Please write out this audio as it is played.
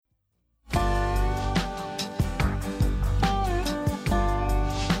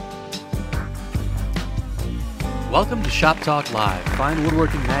Welcome to Shop Talk Live, Fine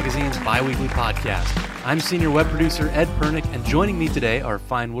Woodworking Magazine's bi-weekly podcast. I'm senior web producer Ed Pernick, and joining me today are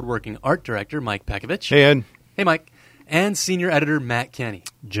Fine Woodworking art director Mike Pekovich. Hey, Ed. Hey, Mike. And senior editor Matt Kenny.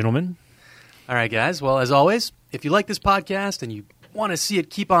 Gentlemen. All right, guys. Well, as always, if you like this podcast and you want to see it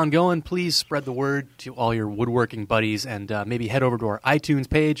keep on going, please spread the word to all your woodworking buddies and maybe head over to our iTunes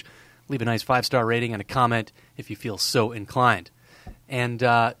page, leave a nice 5-star rating and a comment if you feel so inclined. And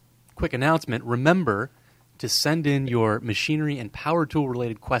quick announcement, remember to send in your machinery and power tool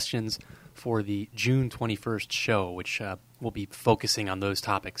related questions for the June 21st show, which will be focusing on those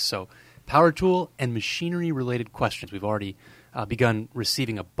topics. So power tool and machinery related questions. We've already begun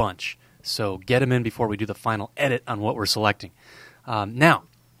receiving a bunch. So get them in before we do the final edit on what we're selecting. Now,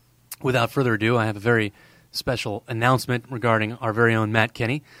 without further ado, I have a very special announcement regarding our very own Matt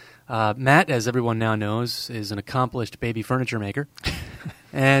Kenny. Matt, as everyone now knows, is an accomplished baby furniture maker.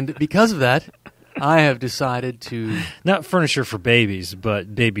 And because of that, I have decided to... Not furniture for babies,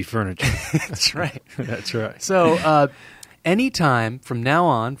 but baby furniture. That's right. That's right. So anytime from now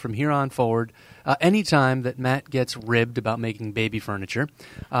on, from here on forward, anytime that Matt gets ribbed about making baby furniture,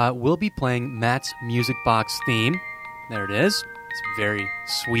 we'll be playing Matt's Music Box theme. There it is. It's very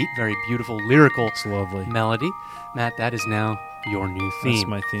sweet, very beautiful, lyrical It's lovely. melody. Matt, that is now your new theme. That's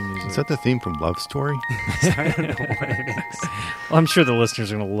my theme music. Is that the theme from Love Story? I don't know what it is. Well, I'm sure the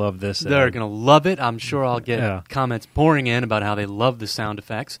listeners are going to love this. They're going to love it. I'm sure I'll get Yeah. comments pouring in about how they love the sound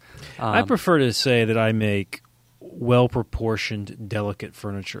effects. I prefer to say that I make well-proportioned, delicate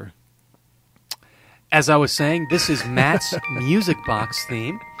furniture. As I was saying, this is Matt's Music Box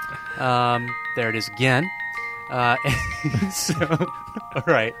theme. There it is again. All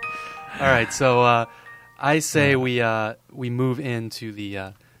right. So I say we move into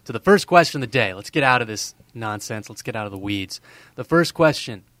the first question of the day. Let's get out of this nonsense. Let's get out of the weeds. The first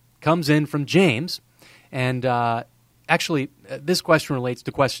question comes in from James, and actually, this question relates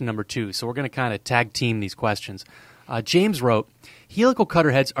to question number 2. So we're going to kind of tag team these questions. James wrote, "Helical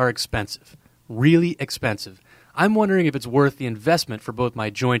cutterheads are expensive, really expensive. I'm wondering if it's worth the investment for both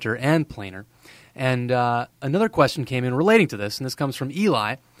my jointer and planer." And another question came in relating to this, and this comes from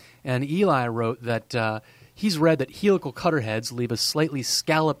Eli. And Eli wrote that he's read that helical cutterheads leave a slightly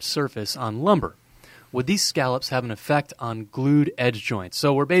scalloped surface on lumber. Would these scallops have an effect on glued edge joints?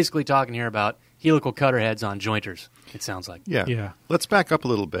 So we're basically talking here about helical cutterheads on jointers, it sounds like. Yeah. Let's back up a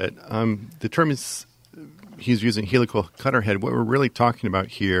little bit. The term is, he's using helical cutterhead. What we're really talking about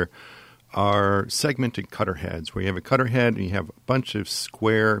here are segmented cutter heads, where you have a cutter head and you have a bunch of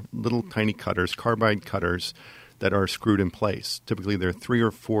square little tiny cutters, carbide cutters, that are screwed in place. Typically they're 3 or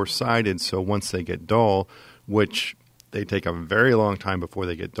 4-sided, so once they get dull, which they take a very long time before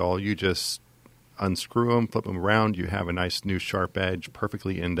they get dull, you just unscrew them, flip them around, you have a nice new sharp edge,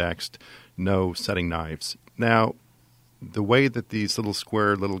 perfectly indexed, no setting knives. Now, the way that these little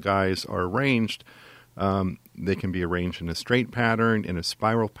square little guys are arranged, they can be arranged in a straight pattern, in a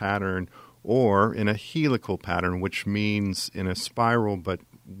spiral pattern, or in a helical pattern, which means in a spiral but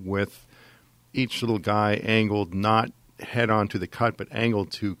with each little guy angled not head on to the cut but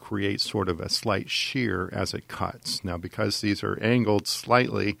angled to create sort of a slight shear as it cuts. Now, because these are angled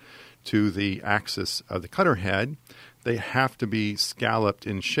slightly to the axis of the cutter head, they have to be scalloped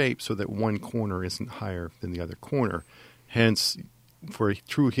in shape so that one corner isn't higher than the other corner. Hence, for a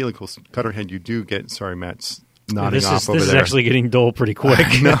true helical cutter head, you do get, sorry, Matt's nodding off over there. This is actually getting dull pretty quick.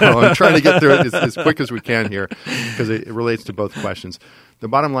 No, I'm trying to get through it as quick as we can here because it relates to both questions. The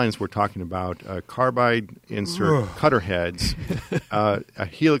bottom line is we're talking about carbide insert cutter heads, a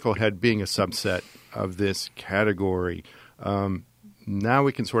helical head being a subset of this category. Now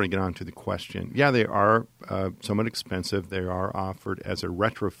we can sort of get on to the question. Yeah, they are somewhat expensive. They are offered as a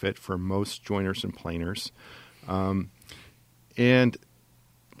retrofit for most joiners and planers. And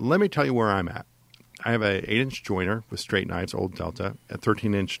let me tell you where I'm at. I have an 8-inch joiner with straight knives, old Delta, a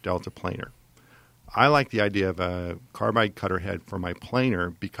 13-inch Delta planer. I like the idea of a carbide cutter head for my planer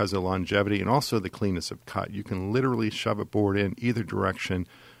because of the longevity and also the cleanness of cut. You can literally shove a board in either direction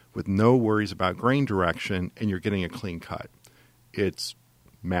with no worries about grain direction, and you're getting a clean cut. It's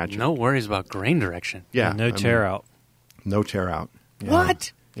magic. No worries about grain direction. Yeah. No tear out. No tear out. Yeah.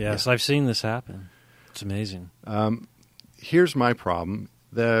 What? Yes, I've seen this happen. It's amazing. Here's my problem.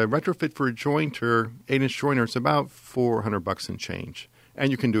 The retrofit for a jointer, 8-inch joiner, is about $400 and change, and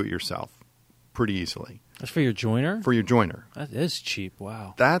you can do it yourself pretty easily. That's for your joiner? For your joiner. That is cheap.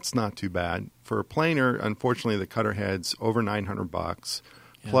 Wow. That's not too bad. For a planer, unfortunately, the cutter head's over $900.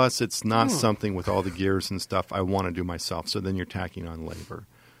 Yeah. Plus, it's not something with all the gears and stuff I want to do myself, so then you're tacking on labor.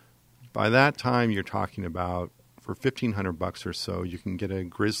 By that time, you're talking about, for $1,500 or so, you can get a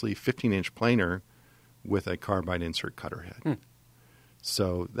Grizzly 15-inch planer with a carbide insert cutter head.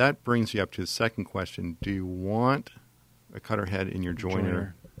 So that brings you up to the second question. Do you want a cutter head in your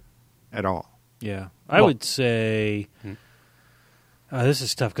joiner at all? Yeah. I would say this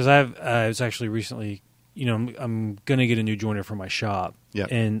is tough because I was actually recently, I'm going to get a new joiner for my shop. Yeah.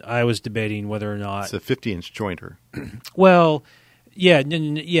 And I was debating whether or not. It's a 50-inch jointer. Well, yeah.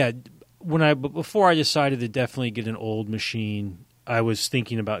 Before I decided to definitely get an old machine, I was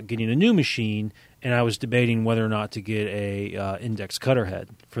thinking about getting a new machine, and I was debating whether or not to get a index cutter head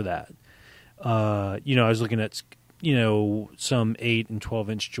for that. I was looking at some 8 and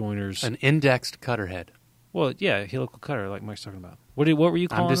 12-inch joiners. An indexed cutter head. Well, yeah, helical cutter, like Mike's talking about. What were you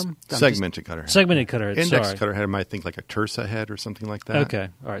calling them? Segmented cutter head. Segmented cutter head. Index cutter head, I might think like a Tersa head or something like that. Okay,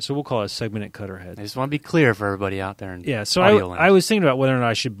 all right. So we'll call it a segmented cutter head. I just want to be clear for everybody out there. So I was thinking about whether or not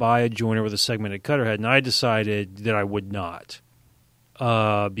I should buy a joiner with a segmented cutter head, and I decided that I would not,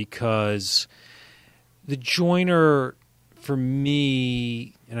 because the joiner for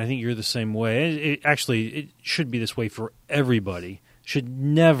me, and I think you're the same way. It should be this way for everybody. Should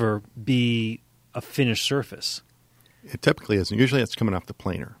never be a finished surface. It typically isn't. Usually it's coming off the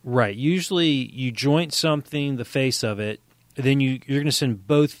planer. Right. Usually you joint something, the face of it, then you're going to send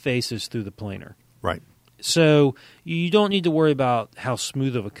both faces through the planer. Right. So you don't need to worry about how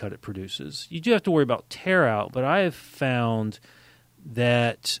smooth of a cut it produces. You do have to worry about tear out, but I have found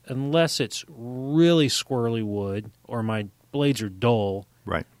that unless it's really squirrely wood or my blades are dull,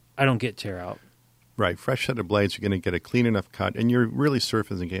 right, I don't get tear out. Right. Fresh set of blades, you're going to get a clean enough cut, and you're really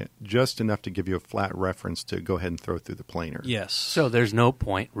surfacing it just enough to give you a flat reference to go ahead and throw through the planer. Yes. So there's no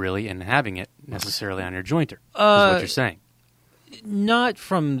point really in having it necessarily on your jointer, is what you're saying. Not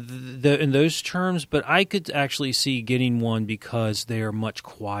from in those terms, but I could actually see getting one because they are much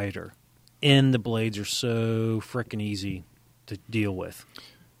quieter, and the blades are so frickin' easy to deal with.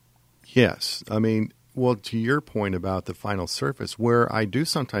 Yes. I mean, well, to your point about the final surface, where I do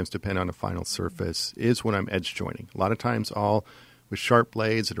sometimes depend on a final surface is when I'm edge jointing. A lot of times with sharp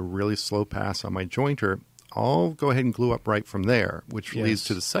blades at a really slow pass on my jointer, I'll go ahead and glue up right from there, which leads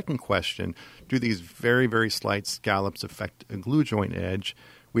to the second question. Do these very, very slight scallops affect a glue joint edge?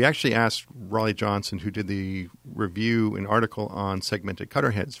 We actually asked Raleigh Johnson, who did the review and article on segmented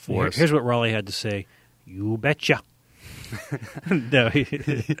cutter heads for us. Here's what Raleigh had to say. You betcha. No.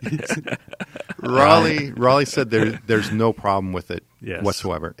 Raleigh said there's no problem with it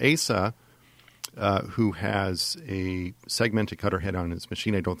whatsoever. Asa, who has a segmented cutter head on his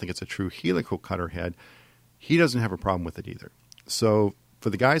machine, I don't think it's a true helical cutter head, he doesn't have a problem with it either. So for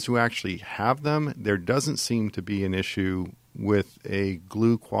the guys who actually have them, there doesn't seem to be an issue with a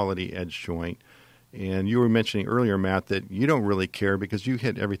glue quality edge joint. And you were mentioning earlier, Matt, that you don't really care because you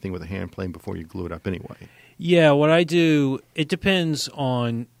hit everything with a hand plane before you glue it up anyway. Yeah, what I do, it depends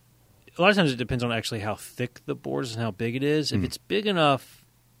on, a lot of times it depends on actually how thick the board is and how big it is. If it's big enough,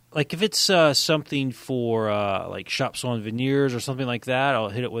 like if it's something for like shop saw and veneers or something like that, I'll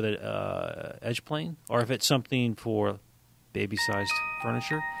hit it with an edge plane. Or if it's something for baby-sized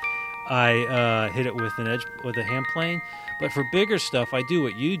furniture, I hit it with a hand plane. But for bigger stuff, I do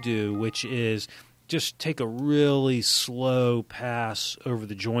what you do, which is just take a really slow pass over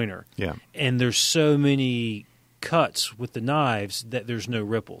the joiner. Yeah. And there's so many cuts with the knives that there's no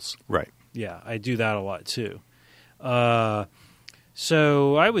ripples. Right. Yeah, I do that a lot too.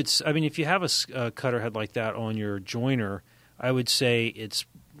 So if you have a cutter head like that on your joiner, I would say it's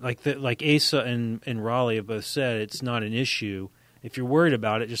like Asa and Raleigh have both said, it's not an issue. If you're worried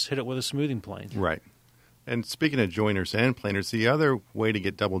about it, just hit it with a smoothing plane. Right. And speaking of joiners and planers, the other way to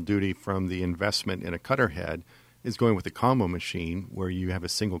get double duty from the investment in a cutter head is going with a combo machine where you have a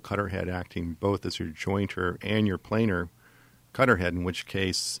single cutter head acting both as your jointer and your planer cutter head, in which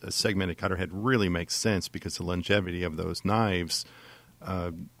case a segmented cutter head really makes sense because the longevity of those knives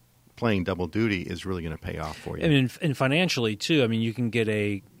playing double duty is really going to pay off for you. I mean, and financially, too. I mean, you can get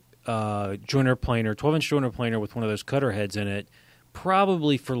a joiner planer, 12-inch joiner planer with one of those cutter heads in it,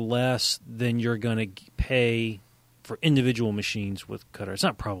 probably for less than you're going to pay for individual machines with cutter. It's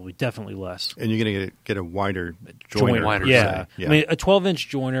not probably, definitely less. And you're going to get a wider joiner. Yeah. I mean, a 12-inch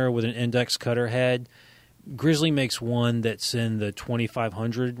joiner with an index cutter head, Grizzly makes one that's in the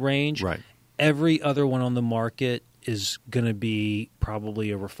 2,500 range. Right. Every other one on the market is going to be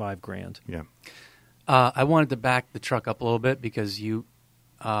probably over $5,000. Yeah. I wanted to back the truck up a little bit because you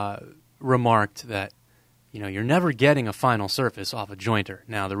remarked that you're never getting a final surface off a jointer.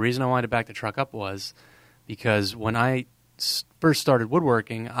 Now, the reason I wanted to back the truck up was because when I first started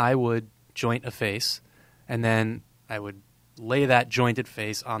woodworking, I would joint a face, and then I would lay that jointed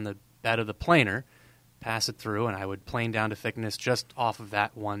face on the bed of the planer, pass it through, and I would plane down to thickness just off of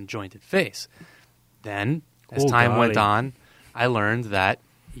that one jointed face. Then, as Oh, time went golly. on, I learned that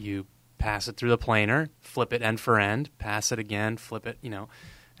you pass it through the planer, flip it end for end, pass it again, flip it,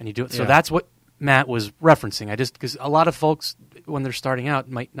 and you do it. So Yeah. that's what Matt was referencing. Because a lot of folks, when they're starting out,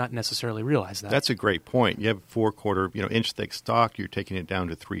 might not necessarily realize that. That's a great point. You have a 4/4, inch thick stock. You're taking it down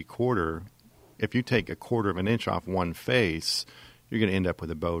to 3/4. If you take 1/4 of an inch off one face, you're going to end up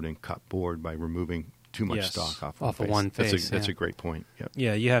with a bowed and cut board by removing too much Yes. stock off Off of face. one face, That's yeah. a great point. Yep.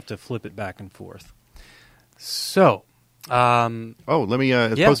 Yeah, you have to flip it back and forth. So, Let me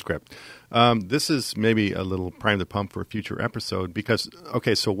Yeah. postscript. This is maybe a little prime the pump for a future episode because,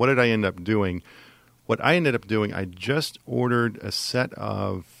 so what did I end up doing? What I ended up doing, I just ordered a set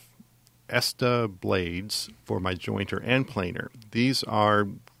of ESTA blades for my jointer and planer. These are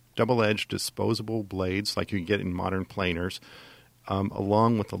double-edged disposable blades like you can get in modern planers,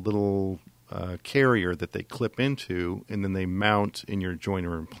 along with a little carrier that they clip into, and then they mount in your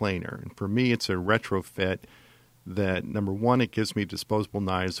jointer and planer. And for me, it's a retrofit that, number one, it gives me disposable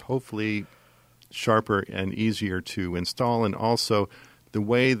knives, hopefully sharper and easier to install, and also the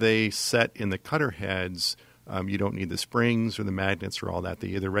way they set in the cutter heads, you don't need the springs or the magnets or all that. They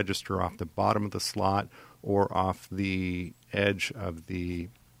either register off the bottom of the slot or off the edge of the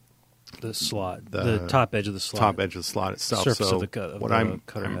slot, the the top edge of the slot. top edge of the slot itself. Surface so of the what the I'm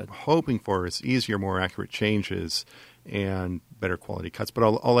cutter head. hoping for is easier, more accurate changes and better quality cuts. But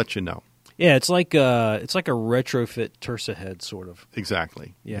I'll let you know. Yeah, it's like a retrofit Tersa head, sort of.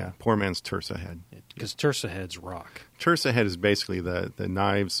 Exactly. Yeah. Poor man's Tersa head. Because Tersa heads rock. Tersa head is basically the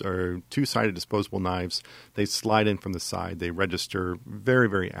knives are two-sided disposable knives. They slide in from the side. They register very,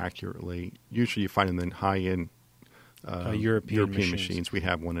 very accurately. Usually you find them in high-end European machines. We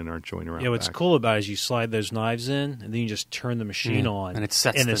have one in our jointer out Yeah, what's back. cool about it is you slide those knives in, and then you just turn the machine Yeah, on, and it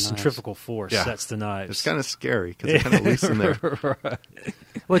sets and the the knives. centrifugal force Yeah. sets the knives. It's kind of scary because they're kind of loose in there.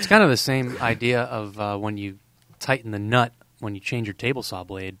 well, it's kind of the same idea of when you tighten the nut when you change your table saw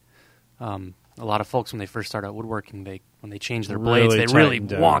blade. A lot of folks, when they first start out woodworking, when they change their blades, Really they really tighten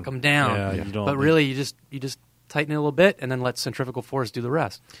down. walk them down. Yeah, you don't- but really, you just tighten it a little bit, and then let centrifugal force do the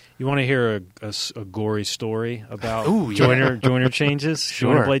rest. You want to hear a gory story about Ooh, yeah. joiner changes,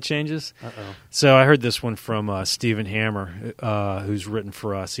 Sure. joiner blade changes? Uh-oh. So I heard this one from Stephen Hammer, who's written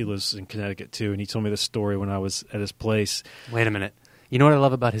for us. He lives in Connecticut too, and he told me this story when I was at his place. Wait a minute. You know what I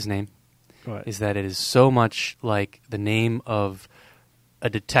love about his name? What? Is that it is so much like the name of a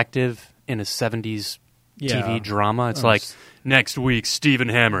detective in a 70s Yeah. TV drama. It's Oh, like, next week, Stephen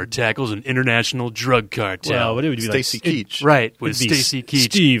Hammer tackles an international drug cartel. Well, but it would be Stacey like Keach. Right, with it'd be Stacey Keach.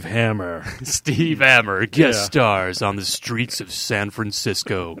 Steve Hammer. Steve Hammer guest Yeah. stars on the streets of San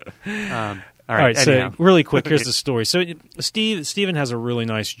Francisco. All All right, anyhow. so really quick, here's the story. So Stephen has a really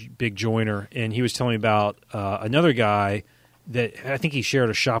nice big joiner, and he was telling me about another guy that I think he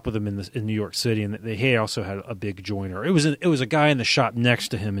shared a shop with him in New York City, and he also had a big joiner. It was a guy in the shop next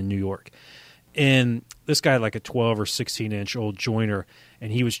to him in New York, and this guy had like a 12 or 16 inch old joiner,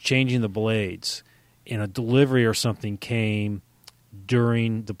 and he was changing the blades, and a delivery or something came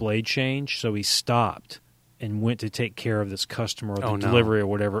during the blade change, so he stopped and went to take care of this customer or the Oh, no. delivery or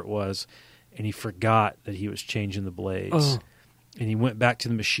whatever it was, and he forgot that he was changing the blades. Oh. And he went back to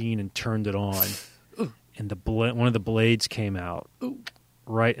the machine and turned it on, and one of the blades came out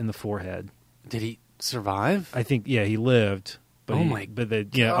right in the forehead. Did he survive? I think, yeah, he lived. But Oh, my But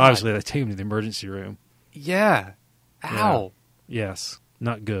God. obviously they take him to the emergency room. Yeah. Ow. Yes,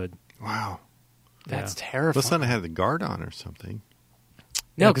 not good. Wow. That's Yeah. terrifying. Let's not have the guard on or something.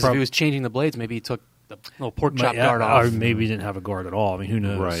 No, Yeah, because if he was changing the blades, maybe he took the little pork chop Yeah, guard off. Or maybe he didn't have a guard at all. I mean, who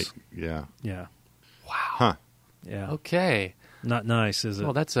knows? Right. Yeah. Yeah. Wow. Huh. Yeah. Okay. Not nice, is it?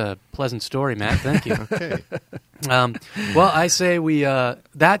 Well, that's a pleasant story, Matt. Thank you. Okay. Well, I say we.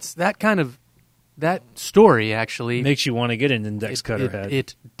 That story actually makes you want to get an index cutter head.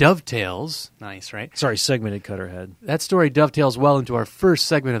 It dovetails. Nice, right? Sorry, segmented cutter head. That story dovetails well into our first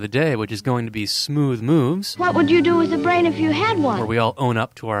segment of the day, which is going to be Smooth Moves, What would you do with a brain if you had where one? we all own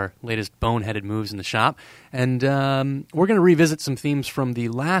up to our latest boneheaded moves in the shop. And we're going to revisit some themes from the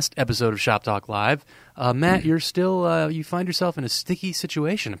last episode of Shop Talk Live. Matt, you're still, you find yourself in a sticky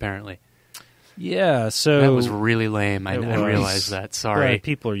situation, apparently. Yeah, so That was really lame. I It was. realized that. Sorry. Well,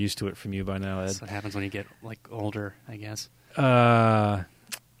 people are used to it from you by now, Ed. That's what happens when you get older, I guess.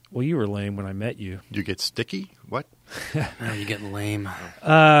 Well, you were lame when I met you. You get sticky? What? Oh, you get lame.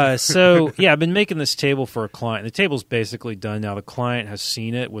 So yeah, I've been making this table for a client. The table's basically done now. The client has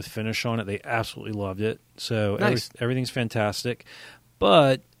seen it with finish on it. They absolutely loved it. So Nice. everything's fantastic.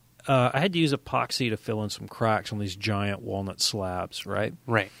 But I had to use epoxy to fill in some cracks on these giant walnut slabs, right?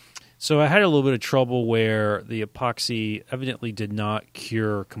 Right. So I had a little bit of trouble where the epoxy evidently did not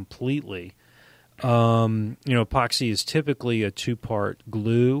cure completely. Epoxy is typically a 2-part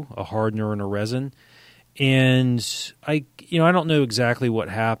glue, a hardener, and a resin. And I don't know exactly what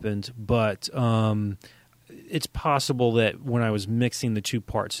happened, but it's possible that when I was mixing the 2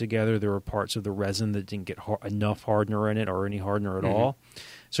 parts together, there were parts of the resin that didn't get enough hardener in it or any hardener at all.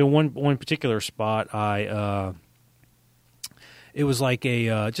 So one particular spot, it was like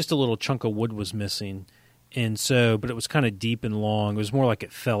just a little chunk of wood was missing. And so, but it was kind of deep and long. It was more like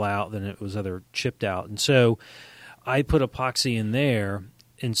it fell out than it was other chipped out. And so I put epoxy in there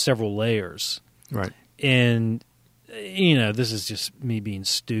in several layers. Right. And, this is just me being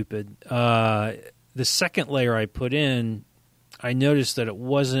stupid. The second layer I put in, I noticed that it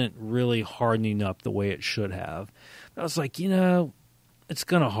wasn't really hardening up the way it should have. I was like, it's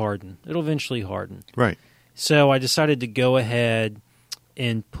going to harden. It'll eventually harden. Right. So I decided to go ahead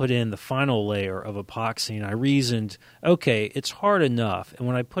and put in the final layer of epoxy, and I reasoned, okay, it's hard enough, and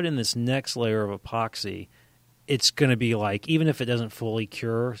when I put in this next layer of epoxy, it's going to be like, even if it doesn't fully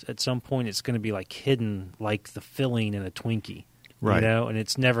cure, at some point it's going to be like hidden like the filling in a Twinkie, right? And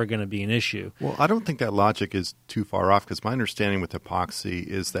it's never going to be an issue. Well, I don't think that logic is too far off, because my understanding with epoxy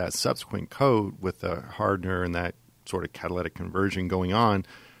is that subsequent coat with the hardener and that sort of catalytic conversion going on,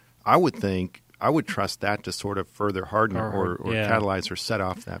 I would trust that to sort of further harden or catalyze or set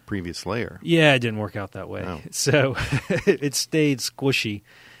off that previous layer. Yeah, it didn't work out that way. No. So it stayed squishy,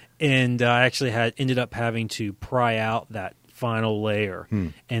 and I actually ended up having to pry out that final layer.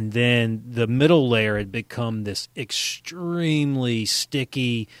 And then the middle layer had become this extremely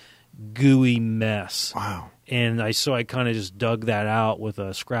sticky, gooey mess. Wow. And I kind of just dug that out with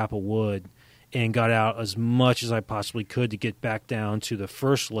a scrap of wood and got out as much as I possibly could to get back down to the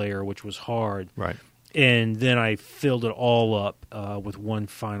first layer, which was hard. Right. And then I filled it all up with one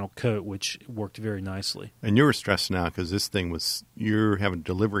final coat, which worked very nicely. And you were stressed now because this thing you're having a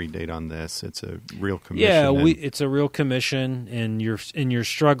delivery date on this. It's a real commission. Yeah, it's a real commission, and you're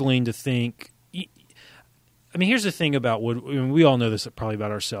struggling to think. I mean, here's the thing about wood. I mean, we all know this probably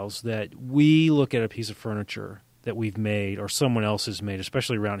about ourselves, that we look at a piece of furniture that we've made or someone else has made,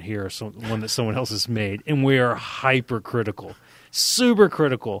 especially around here, one that someone else has made, and we are hypercritical, super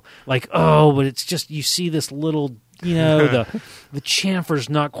critical. Like, oh, but it's just, you see this little, the chamfer's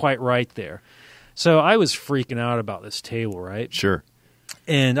not quite right there. So I was freaking out about this table, right? Sure.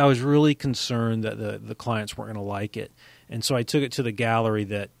 And I was really concerned that the clients weren't going to like it. And so I took it to the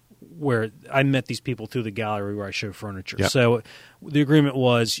gallery where I met these people through the gallery where I show furniture. Yep. So the agreement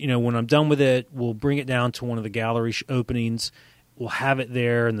was, when I'm done with it, we'll bring it down to one of the gallery openings. We'll have it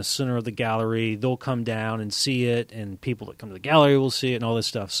there in the center of the gallery. They'll come down and see it, and people that come to the gallery will see it and all this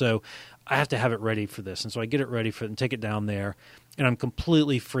stuff. So I have to have it ready for this. And so I get it ready for it and take it down there, and I'm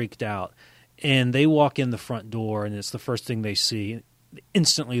completely freaked out. And they walk in the front door, and it's the first thing they see. They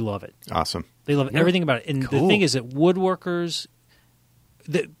instantly love it. Awesome. They love everything about it. And cool. The thing is that woodworkers,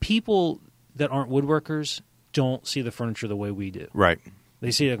 that people that aren't woodworkers don't see the furniture the way we do. Right.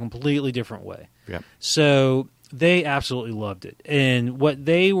 They see it a completely different way. Yep. So they absolutely loved it. And what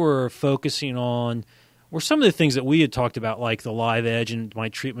they were focusing on were some of the things that we had talked about, like the live edge and my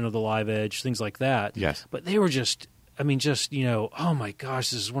treatment of the live edge, things like that. Yes. But they were just, oh my gosh,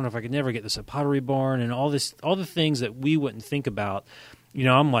 this is wonderful. If I could never get this at Pottery Barn, and all the things that we wouldn't think about.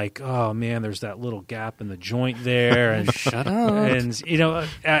 I'm like, oh man, there's that little gap in the joint there, and Shut up. And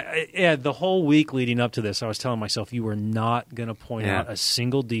the whole week leading up to this, I was telling myself, you were not going to point out a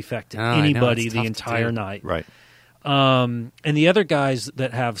single defect to anybody the entire night, right? And the other guys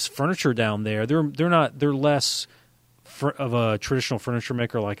that have furniture down there, they're less of a traditional furniture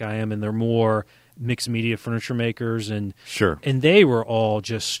maker like I am, and they're more mixed media furniture makers, and sure. And they were all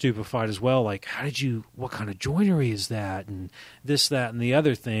just stupefied as well. Like, what kind of joinery is that? And this, that, and the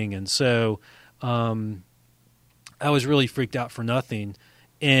other thing. And so, I was really freaked out for nothing.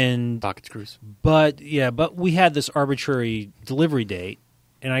 And Pocket screws. But we had this arbitrary delivery date,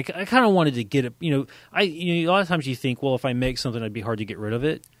 and I kind of wanted to get it. A lot of times you think, well, if I make something, it'd be hard to get rid of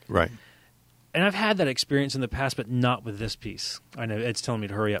it. Right. And I've had that experience in the past, but not with this piece. I know Ed's telling me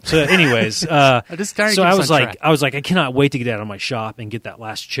to hurry up. So, anyways, I was like, I cannot wait to get out of my shop and get that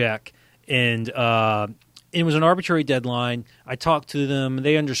last check. And it was an arbitrary deadline. I talked to them.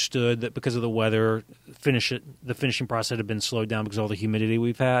 They understood that because of the weather, the finishing process had been slowed down because of all the humidity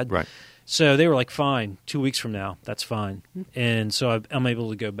we've had. Right. So they were like, fine, 2 weeks from now, that's fine. And so I'm able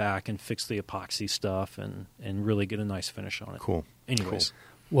to go back and fix the epoxy stuff and really get a nice finish on it. Cool. Anyways.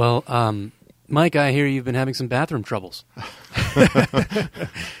 Well, Mike, I hear you've been having some bathroom troubles.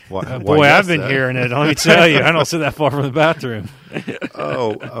 Boy, I've been hearing it. Let me tell you, I don't sit that far from the bathroom.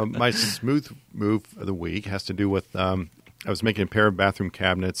 My smooth move of the week has to do with I was making a pair of bathroom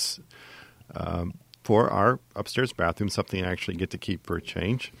cabinets for our upstairs bathroom, something I actually get to keep for a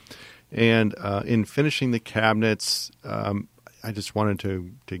change. And in finishing the cabinets, I just wanted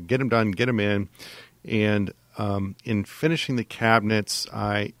to get them done, get them in. And in finishing the cabinets,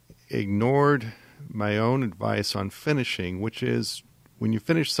 I ignored my own advice on finishing, which is when you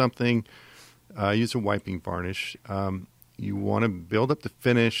finish something, use a wiping varnish. You want to build up the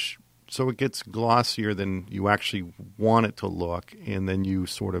finish so it gets glossier than you actually want it to look, and then you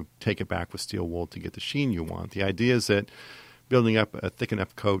sort of take it back with steel wool to get the sheen you want. The idea is that building up a thick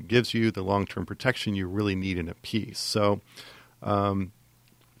enough coat gives you the long-term protection you really need in a piece. So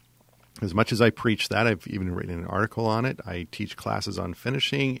as much as I preach that, I've even written an article on it. I teach classes on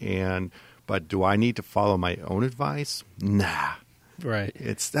finishing, but do I need to follow my own advice? Nah. Right.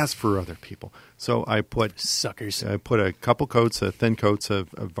 That's for other people. So I put Suckers. I put a couple coats, thin coats of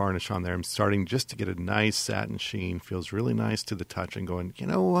varnish on there. I'm starting just to get a nice satin sheen. Feels really nice to the touch, and going, you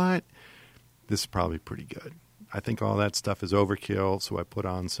know what? This is probably pretty good. I think all that stuff is overkill, so I put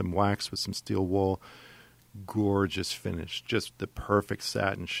on some wax with some steel wool. Gorgeous finish. Just the perfect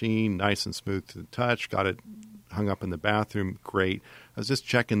satin sheen, nice and smooth to the touch. Got it hung up in the bathroom. Great. I was just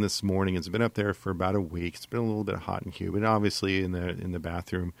checking this morning. It's been up there for about a week. It's been a little bit hot and humid. Obviously, in the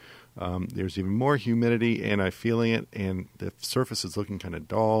bathroom, there's even more humidity, and I'm feeling it, and the surface is looking kind of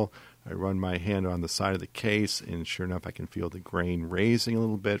dull. I run my hand on the side of the case, and sure enough, I can feel the grain raising a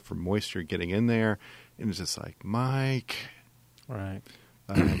little bit from moisture getting in there. And it's just like, Mike. Right.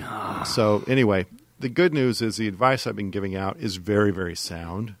 So anyway, the good news is the advice I've been giving out is very, very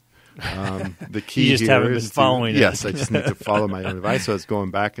sound. The key You just here haven't is been following it. Yes, I just need to follow my own advice. So I was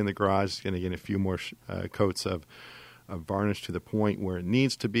going back in the garage, going to get a few more coats of varnish to the point where it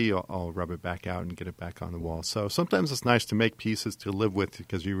needs to be. I'll rub it back out and get it back on the wall. So sometimes it's nice to make pieces to live with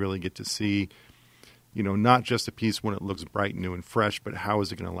because you really get to see, not just a piece when it looks bright, new, and fresh, but how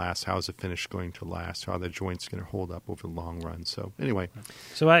is it going to last? How is the finish going to last? How are the joints going to hold up over the long run? So anyway.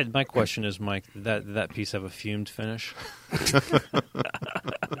 So my question is, Mike, that piece have a fumed finish?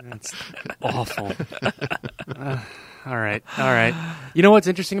 That's awful. All right. You know what's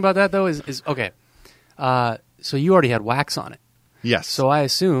interesting about that, though, is okay. So you already had wax on it. Yes. So I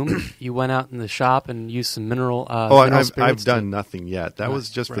assume you went out in the shop and used some mineral. I've done nothing yet. That was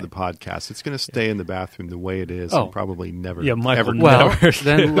just for the podcast. It's going to stay in the bathroom the way it is, and probably never. Yeah, Michael. Well,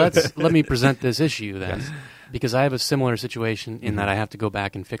 then let me present this issue then, because I have a similar situation in that I have to go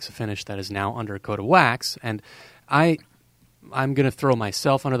back and fix a finish that is now under a coat of wax, and I'm going to throw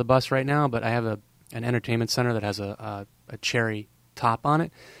myself under the bus right now, but I have an entertainment center that has a cherry top on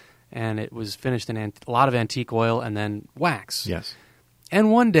it. And it was finished in a lot of antique oil and then wax. Yes.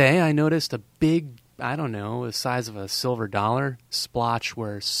 And one day I noticed a big, I don't know, the size of a silver dollar splotch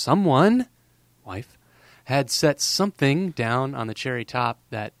where someone, wife, had set something down on the cherry top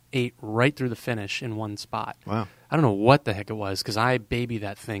that ate right through the finish in one spot. Wow. I don't know what the heck it was because I baby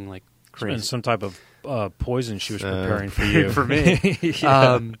that thing like crazy. It's been some type of poison she was preparing for you. For me.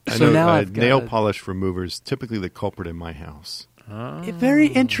 I so know, now I've got nail polish removers, typically the culprit in my house. Very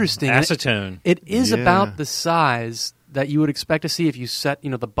interesting. Acetone. It is about the size that you would expect to see if you set,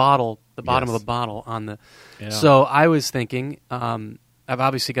 the bottom of the bottle on the. Yeah. So I was thinking, I've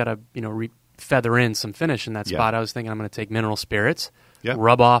obviously got to, feather in some finish in that spot. I was thinking I'm going to take mineral spirits,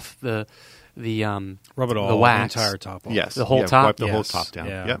 rub off the rub it all, the wax, the entire top off. Yes, the whole top, wipe the whole top down.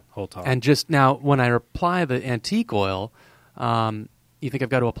 Yeah, yep. whole top. And just now, when I apply the antique oil. You think I've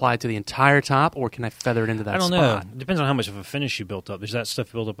got to apply it to the entire top, or can I feather it into that spot? I don't know. It depends on how much of a finish you built up. There's that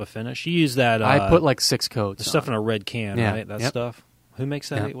stuff built up a finish. You use that. I put like 6 coats. The stuff in a red can, right? That stuff. Who makes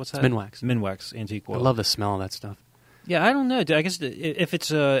that? Yeah. What's It's that? Minwax. Minwax antique oil. I love the smell of that stuff. Yeah, I don't know. I guess if it's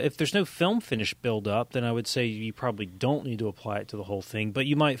if there's no film finish build up, then I would say you probably don't need to apply it to the whole thing. But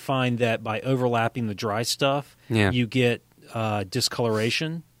you might find that by overlapping the dry stuff, you get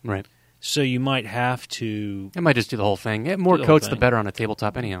discoloration. Right. So you might have to... I might just do the whole thing. More coats, the better on a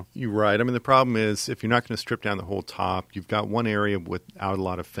tabletop anyhow. You're right. I mean, the problem is if you're not going to strip down the whole top, you've got one area without a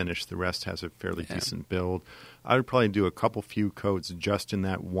lot of finish. The rest has a fairly decent build. I would probably do a few coats just in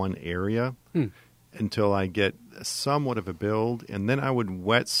that one area until I get somewhat of a build. And then I would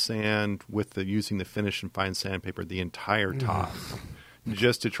wet sand using the finish and fine sandpaper the entire top.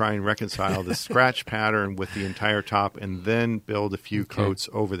 Just to try and reconcile the scratch pattern with the entire top and then build a few coats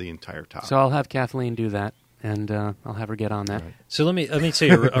over the entire top. So I'll have Kathleen do that, and I'll have her get on that. Right. So let me tell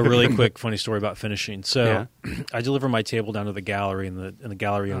you a really quick funny story about finishing. So I deliver my table down to the gallery, and the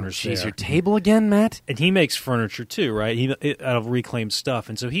gallery owner's there. Your table again, Matt? And he makes furniture too, right? Out of reclaimed stuff.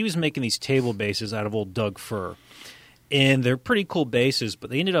 And so he was making these table bases out of old Doug fir. And they're pretty cool bases, but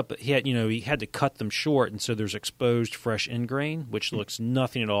they ended up he had to cut them short, and so there's exposed fresh end grain, which looks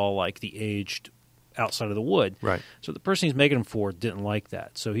nothing at all like the aged outside of the wood. Right. So the person he's making them for didn't like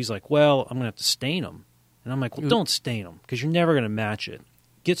that. So he's like, "Well, I'm going to have to stain them." And I'm like, "Well, don't stain them because you're never going to match it.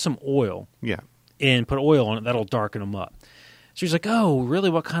 Get some oil, and put oil on it. That'll darken them up." So he's like, "Oh, really?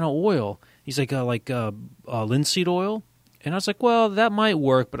 What kind of oil?" He's like, linseed oil." And I was like, well, that might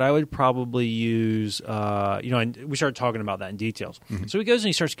work, but I would probably use, and we started talking about that in details. Mm-hmm. So he goes and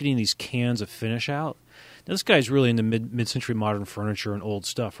he starts getting these cans of finish out. Now, this guy's really into mid-century modern furniture and old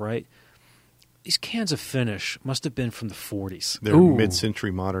stuff, right? These cans of finish must have been from the 40s. They're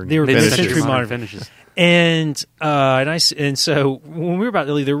mid-century modern. They were mid-century modern finishes. And so when we were about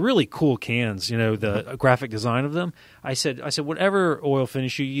to leave, they're really cool cans. The graphic design of them. I said, whatever oil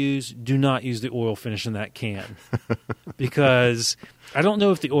finish you use, do not use the oil finish in that can, because I don't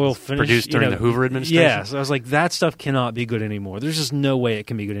know if the oil finish produced during the Hoover administration. Yeah, so I was like, that stuff cannot be good anymore. There's just no way it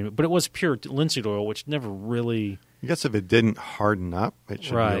can be good anymore. But it was pure linseed oil, which never really. I guess if it didn't harden up, it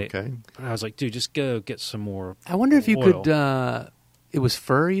should be okay. But I was like, dude, just go get some more. I wonder if you oil. could. It was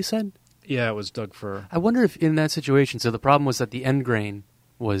fur, you said? Yeah, it was Doug fir. I wonder if in that situation, so the problem was that the end grain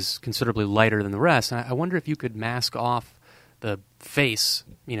was considerably lighter than the rest. And I wonder if you could mask off the face,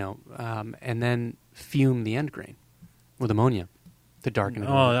 and then fume the end grain with ammonia to darken it.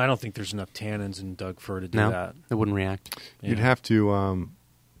 Oh, I don't think there's enough tannins in Doug fir to do that. It wouldn't react. Yeah. You'd have to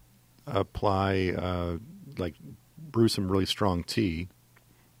apply, brew some really strong tea.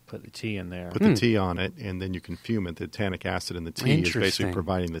 Put the tea in there. Put the tea on it, and then you can fume it. The tannic acid in the tea is basically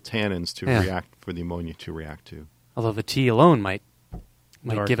providing the tannins to react for the ammonia to react to. Although the tea alone might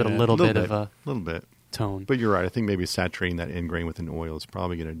give it a little bit of a tone. But you're right. I think maybe saturating that end grain with an oil is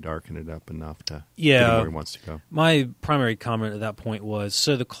probably going to darken it up enough to get him where he wants to go. My primary comment at that point was,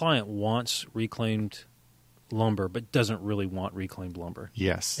 so the client wants reclaimed lumber but doesn't really want reclaimed lumber.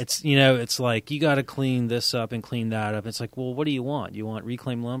 Yes. It's like you got to clean this up and clean that up. It's like, well, what do you want? Do you want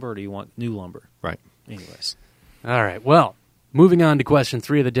reclaimed lumber or do you want new lumber? Right. Anyways. All right. Well, moving on to question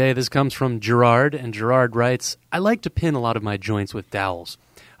 3 of the day. This comes from Gerard, and Gerard writes, I like to pin a lot of my joints with dowels.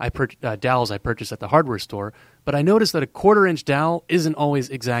 Dowels I purchase at the hardware store, but I notice that a 1/4-inch dowel isn't always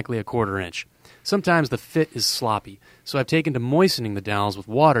exactly a 1/4-inch. Sometimes the fit is sloppy, so I've taken to moistening the dowels with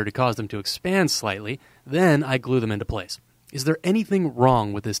water to cause them to expand slightly. Then I glue them into place. Is there anything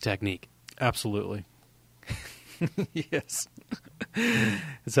wrong with this technique? Absolutely. Yes.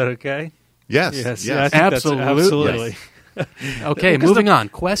 Is that okay? Yes. Yes. Yeah, I think absolutely. Yes. Okay, moving on.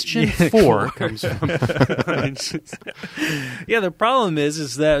 Question 4 comes from... Yeah, the problem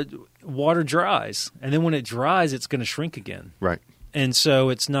is that water dries, and then when it dries, it's going to shrink again. Right. And so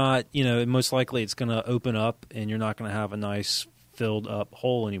it's not, most likely it's going to open up, and you're not going to have a nice filled up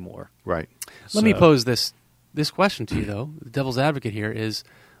hole anymore. Right. Let me pose this question to you, though. The devil's advocate here is,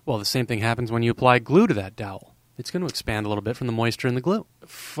 well, the same thing happens when you apply glue to that dowel. It's going to expand a little bit from the moisture in the glue.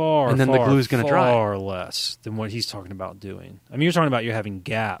 And then the glue's going to dry. Far less than what he's talking about doing. I mean, you're talking about you're having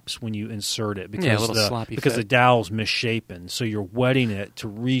gaps when you insert it because the dowel's misshapen. So you're wetting it to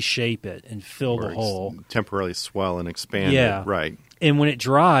reshape it and fill the hole. Temporarily swell and expand it. Right. And when it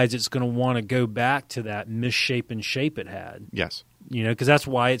dries, it's going to want to go back to that misshapen shape it had. Yes. Because that's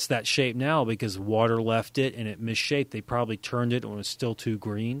why it's that shape now, because water left it and it misshaped. They probably turned it when it was still too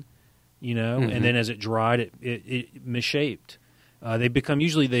green. And then as it dried, it misshaped. They become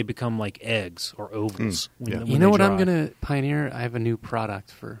like eggs or ovals. When you know what I'm going to pioneer? I have a new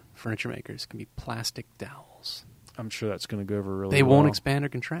product for furniture makers. It can be plastic dowels. I'm sure that's going to go over really well. They won't expand or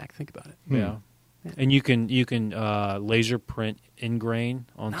contract. Think about it. Yeah. And you can laser print ingrain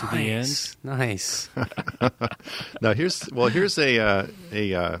onto the ends. Nice. Now here's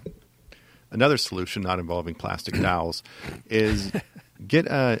another solution not involving plastic dowels is get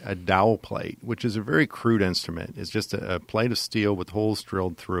a dowel plate, which is a very crude instrument. It's just a plate of steel with holes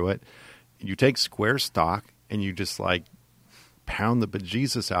drilled through it. You take square stock and you just pound the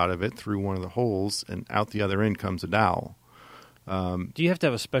bejesus out of it through one of the holes, and out the other end comes a dowel. Do you have to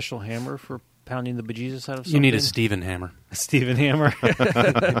have a special hammer for pounding the bejesus out of something? You need a Steven hammer. A Steven hammer?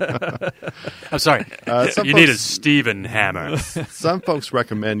 I'm sorry. You need a Steven hammer. Some folks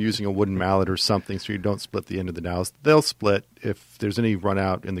recommend using a wooden mallet or something so you don't split the end of the dowels. They'll split if there's any run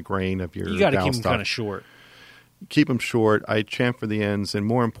out in the grain of your dowel. You got to keep them kind of short. Keep them short. I chamfer the ends, and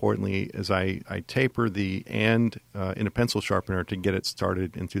more importantly is I taper the end in a pencil sharpener to get it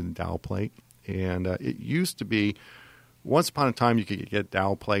started into the dowel plate. And it used to be, once upon a time, you could get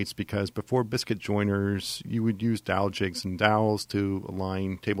dowel plates because before biscuit joiners, you would use dowel jigs and dowels to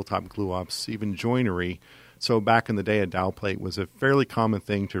align tabletop glue-ups, even joinery. So back in the day, a dowel plate was a fairly common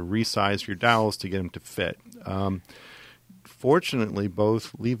thing to resize your dowels to get them to fit. fortunately,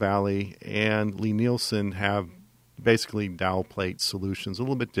 both Lee Valley and Lee Nielsen have basically dowel plate solutions, a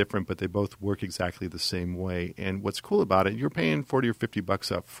little bit different, but they both work exactly the same way. And what's cool about it, you're paying $40 or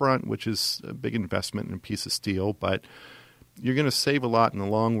 $50 up front, which is a big investment in a piece of steel, but you're going to save a lot in the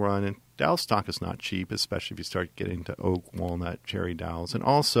long run. And dowel stock is not cheap, especially if you start getting into oak, walnut, cherry dowels. And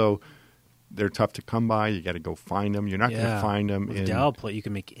also, they're tough to come by. You got to go find them. You're not going to find them With in dowel plate. You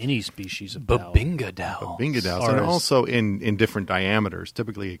can make any species of dowel. Babinga dowel. Babinga dowels, and also in different diameters.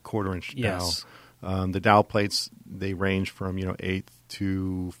 Typically, a quarter-inch Yes. dowel. The dowel plates, they range from 1/8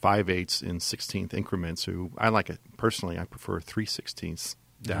 to 5/8 in 16th increments. So I like it personally. I prefer 3/16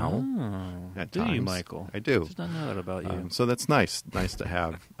 dowel. At Do times. you, Michael? I do. I did not know that about you. So that's nice to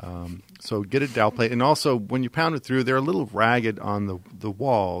have. So get a dowel plate, and also when you pound it through, they're a little ragged on the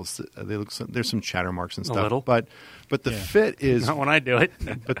walls. They look there's some chatter marks and stuff. little. But the fit is Not when I do it.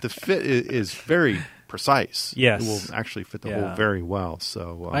 but the fit is very precise. Yes. It will actually fit the Yeah. hole very well.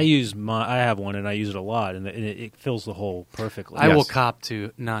 So I have one, and I use it a lot, and it fills the hole perfectly. I will Yes. cop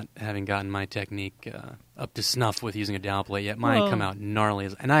to not having gotten my technique up to snuff with using a dowel plate yet. Mine come out gnarly,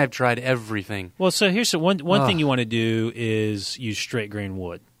 and I have tried everything. Well, so here's one thing you want to do is use straight grain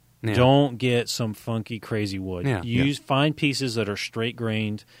wood. Yeah. Don't get some funky, crazy wood. Yeah. Find pieces that are straight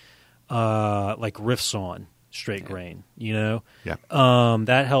grained, like riff sawn straight grain. Yeah.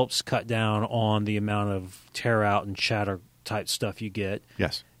 That helps cut down on the amount of tear out and chatter type stuff you get.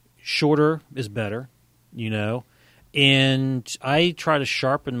 Yes. Shorter is better, And I try to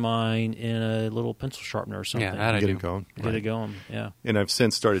sharpen mine in a little pencil sharpener or something. Yeah, that I Get do. it going. Get Right. it going. Yeah. And I've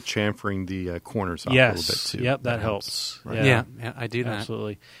since started chamfering the corners off a little bit Yes. too. Yep. That helps. Right. Yeah, I do that.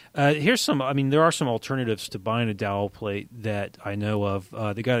 Absolutely. Here's some. I mean, there are some alternatives to buying a dowel plate that I know of.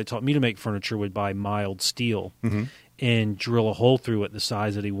 The guy that taught me to make furniture would buy mild steel and drill a hole through it the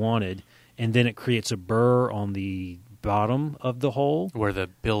size that he wanted, and then it creates a burr on the bottom of the hole. Where the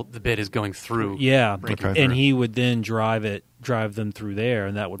bit is going through. Yeah, breaking Okay. and through. he would then drive them through there,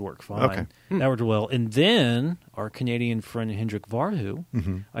 and that would work fine. Okay. That would well. And then our Canadian friend Hendrik Varhu,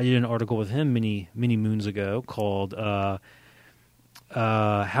 I did an article with him many moons ago called "How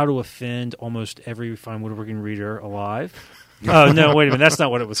to Offend Almost Every Fine Woodworking Reader Alive." Oh no! Wait a minute. That's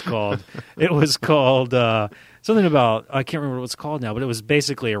not what it was called. It was called something about I can't remember what it's called now. But it was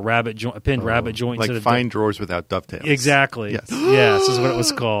basically a pinned rabbit joint. Like instead of fine drawers without dovetails. Exactly. Yes. Yes, is what it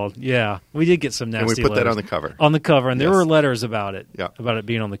was called. Yeah, we did get some nasty. And we put that letters on the cover. On the cover, and there Yes. were letters about it. Yeah. About it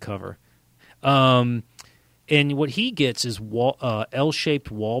being on the cover. And what he gets is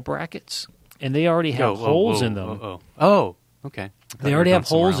L-shaped wall brackets, and they already have holes in them. Oh, okay. They already have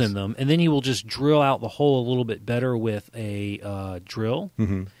holes in them, and then he will just drill out the hole a little bit better with a drill,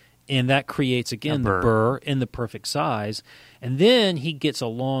 and that creates, again, the burr in the perfect size. And then he gets a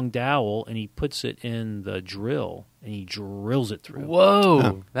long dowel, and he puts it in the drill, and he drills it through.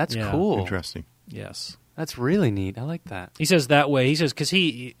 Whoa, that's Yeah. cool. Interesting. Yes. That's really neat. I like that. He says that way. He says, because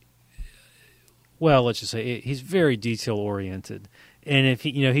let's just say he's very detail-oriented. And if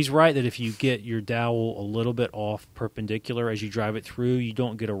he's right that if you get your dowel a little bit off perpendicular as you drive it through, you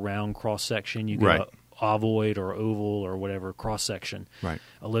don't get a round cross section. You get Right. a ovoid or oval or whatever cross section, Right.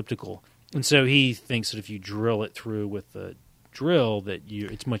 elliptical. And so he thinks that if you drill it through with the drill, that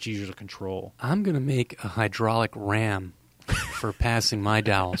it's much easier to control. I'm going to make a hydraulic ram for passing my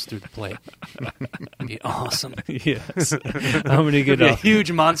dowels through the plate. It'd be awesome. Yes, I'm going to It'd get be a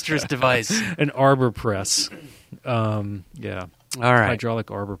huge, monstrous device. an arbor press. Yeah. All right.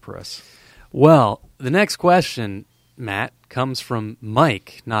 Hydraulic arbor press. Well, the next question, Matt, comes from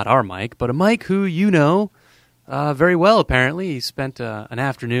Mike, not our Mike, but a Mike who you know very well, apparently. He spent an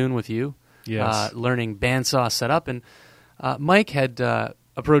afternoon with you learning bandsaw setup. And Mike had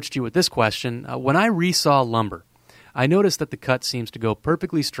approached you with this question. When I resaw lumber, I noticed that the cut seems to go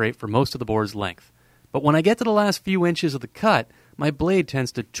perfectly straight for most of the board's length. But when I get to the last few inches of the cut, my blade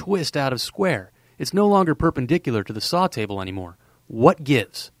tends to twist out of square. It's no longer perpendicular to the saw table anymore. What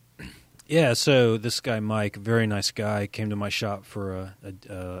gives? Yeah, so this guy, Mike, very nice guy, came to my shop for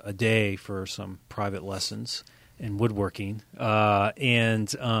a day for some private lessons in woodworking. And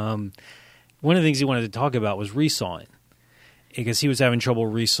one of the things he wanted to talk about was resawing, because he was having trouble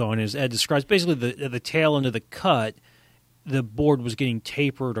resawing. As Ed describes, basically the tail end of the cut, the board was getting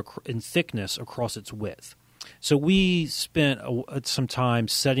tapered in thickness across its width. So we spent some time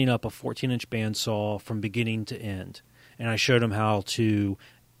setting up a 14-inch bandsaw from beginning to end. And I showed him how to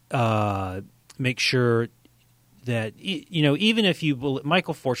make sure that, even if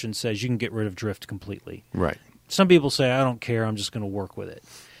Michael Fortune says you can get rid of drift completely. Right. Some people say, I don't care, I'm just going to work with it.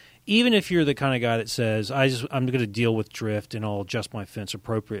 even if you're the kind of guy that says, I'm going to deal with drift and I'll adjust my fence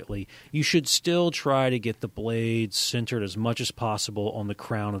appropriately, you should still try to get the blades centered as much as possible on the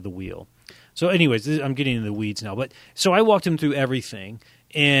crown of the wheel. So anyways, I'm getting into the weeds now. But so I walked him through everything,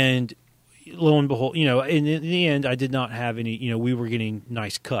 and lo and behold, in the end, I did not have any, we were getting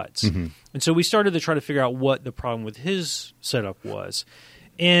nice cuts. Mm-hmm. And so we started to try to figure out what the problem with his setup was.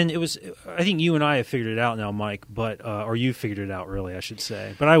 And it was, I think you and I have figured it out now, Mike, but or you figured it out, really, I should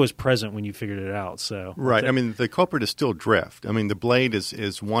say. But I was present when you figured it out, so. Right. I mean, the culprit is still drift. I mean, the blade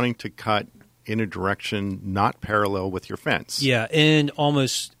is wanting to cut in a direction not parallel with your fence. Yeah, and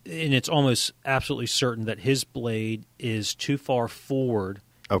it's almost absolutely certain that his blade is too far forward.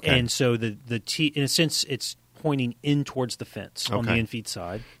 Okay. And so the T, in a sense, it's pointing in towards the fence on the in-feet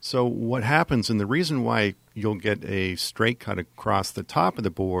side. So what happens, and the reason why you'll get a straight cut across the top of the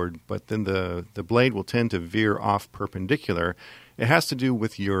board, but then the blade will tend to veer off perpendicular, it has to do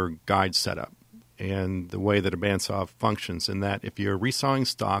with your guide setup and the way that a bandsaw functions, in that if you're resawing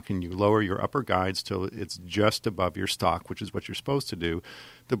stock and you lower your upper guides till it's just above your stock, which is what you're supposed to do,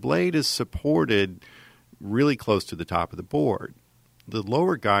 the blade is supported really close to the top of the board. The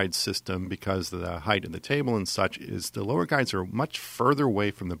lower guide system, because of the height of the table and such, is the lower guides are much further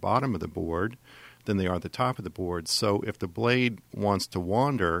away from the bottom of the board than they are the top of the board. So if the blade wants to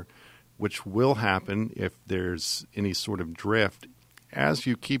wander, which will happen if there's any sort of drift, as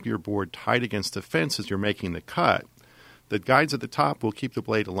you keep your board tight against the fence as you're making the cut, the guides at the top will keep the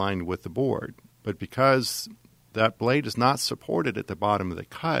blade aligned with the board. But because that blade is not supported at the bottom of the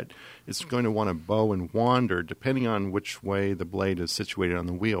cut, it's going to want to bow and wander depending on which way the blade is situated on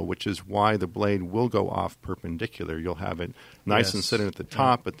the wheel, which is why the blade will go off perpendicular. You'll have it nice and centered at the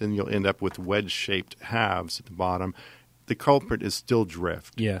top, but then you'll end up with wedge-shaped halves at the bottom. The culprit is still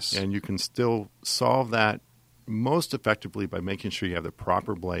drift. Yes. And you can still solve that most effectively by making sure you have the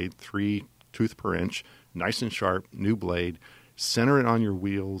proper blade, 3 tooth per inch, nice and sharp, new blade, center it on your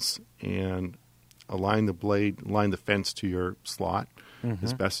wheels, and align the fence to your slot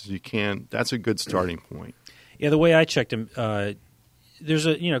as best as you can. That's a good starting point. Yeah, the way I checked them, there's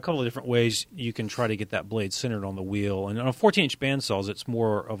a couple of different ways you can try to get that blade centered on the wheel. And on a 14-inch bandsaws, it's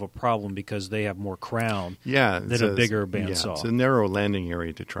more of a problem because they have more crown than a bigger bandsaw. Yeah, it's a narrow landing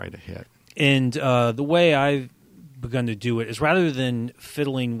area to try to hit. And the way I've begun to do it is rather than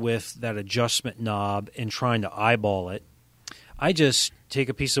fiddling with that adjustment knob and trying to eyeball it, I just take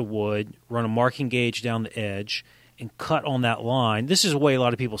a piece of wood, run a marking gauge down the edge, and cut on that line. This is the way a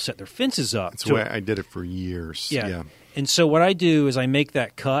lot of people set their fences up. That's the way I did it for years. Yeah. And so what I do is I make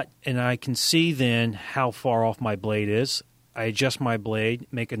that cut, and I can see then how far off my blade is. I adjust my blade,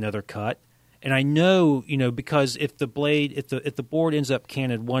 make another cut. And I know, because if the board ends up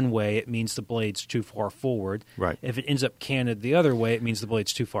canted one way, it means the blade's too far forward. Right. If it ends up canted the other way, it means the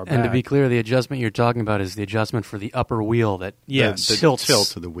blade's too far back. And to be clear, the adjustment you're talking about is the adjustment for the upper wheel that tilts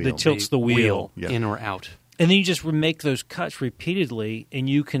tilt of the wheel. That tilts the wheel in or out. And then you just make those cuts repeatedly, and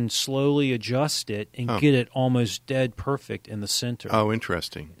you can slowly adjust it and get it almost dead perfect in the center. Oh,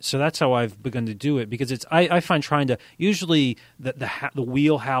 interesting. So that's how I've begun to do it, because I find trying to usually the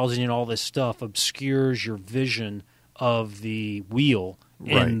wheel housing and all this stuff obscures your vision of the wheel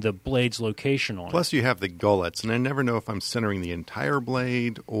and the blade's location on it. Plus, you have the gullets, and I never know if I'm centering the entire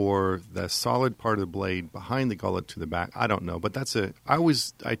blade or the solid part of the blade behind the gullet to the back. I don't know, but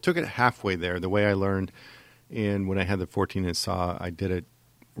I took it halfway there. The way I learned. And when I had the 14-inch saw, I did it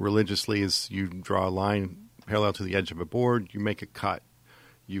religiously. As you draw a line parallel to the edge of a board, you make a cut.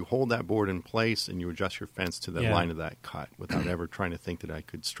 You hold that board in place, and you adjust your fence to the line of that cut without ever trying to think that I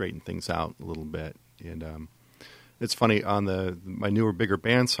could straighten things out a little bit. And it's funny, on my newer, bigger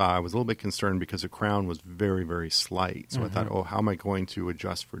bandsaw, I was a little bit concerned because the crown was very, very slight. So I thought, how am I going to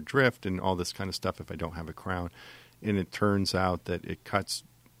adjust for drift and all this kind of stuff if I don't have a crown? And it turns out that it cuts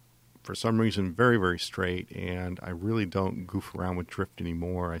for some reason very, very straight, and I really don't goof around with drift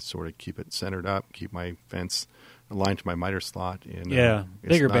anymore. I sort of keep it centered up, keep my fence aligned to my miter slot. And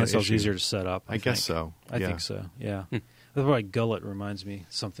bigger bandsaw is easier to set up. I guess so. I think so. Yeah. That's why gullet reminds me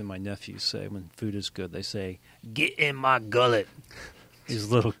of something my nephews say when food is good. They say, "Get in my gullet." These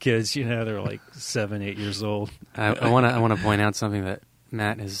little kids, they're like 7, 8 years old. I want to point out something that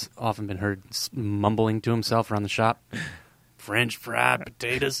Matt has often been heard mumbling to himself around the shop. French fried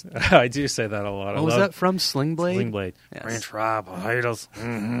potatoes. I do say that a lot. What was that from? Sling Blade? Sling Blade. Yes. French fried potatoes.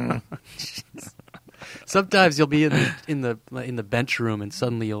 Mm-hmm. Sometimes you'll be in the bench room, and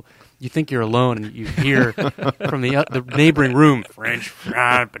suddenly you think you're alone, and you hear from the neighboring room French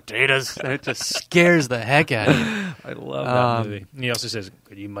fried potatoes, and it just scares the heck out of you. I love that movie. And he also says,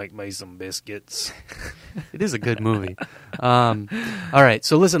 "Could you make me some biscuits?" It is a good movie. All right,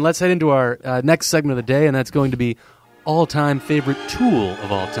 so listen, let's head into our next segment of the day, and that's going to be all-time favorite tool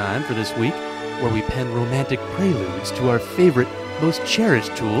of all time for this week, where we pen romantic preludes to our favorite, most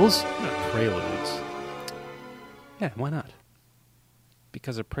cherished tools. Not preludes. Yeah, why not?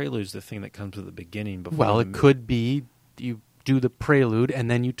 Because a prelude's the thing that comes at the beginning. Before Well, it could be you do the prelude, and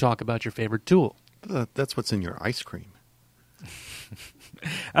then you talk about your favorite tool. That's what's in your ice cream.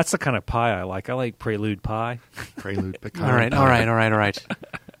 That's the kind of pie I like. I like prelude pie. Prelude pecan. All right.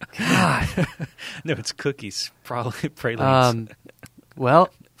 God. No, it's cookies. Probably preludes. Well,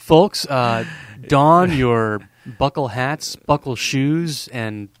 folks, don your buckle hats, buckle shoes,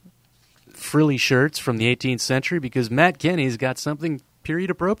 and frilly shirts from the 18th century, because Matt Kenny's got something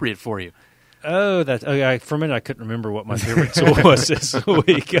period appropriate for you. Oh, for a minute I couldn't remember what my favorite tool was this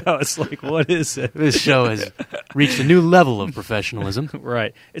week. I was like, what is it? This show has reached a new level of professionalism.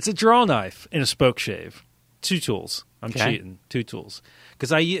 Right. It's a draw knife and a spoke shave. 2 tools. I'm Okay. cheating. 2 tools.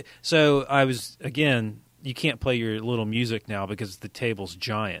 Because I was, again, you can't play your little music now because the table's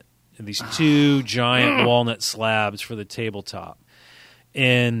giant. And these 2 giant walnut slabs for the tabletop.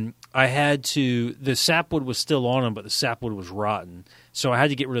 And I had to, the sapwood was still on them, but the sapwood was rotten. So I had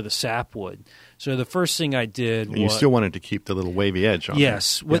to get rid of the sapwood. So the first thing I did And you still wanted to keep the little wavy edge on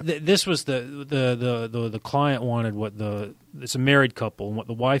yes. there. This was the client wanted it's a married couple, and what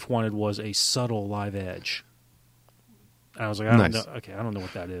the wife wanted was a subtle live edge. And I was like, I don't Nice. know. Okay, I don't know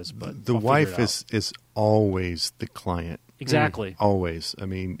what that is, but The I'll figure wife it out. is always the client. Exactly. Always. I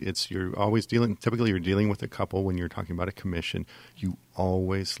mean, you're always typically you're dealing with a couple when you're talking about a commission. You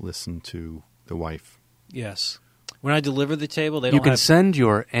always listen to the wife. Yes. When I deliver the table, they You don't can have send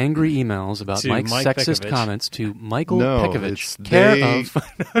your angry emails about To Mike's Mike sexist Pekovich. comments to Michael No, Pekovich, it's care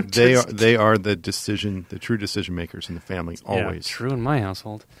they, of they are the true decision makers in the family. Always. True in my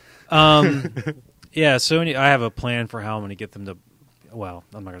household. Yeah, so I have a plan for how I'm going to get them to. Well,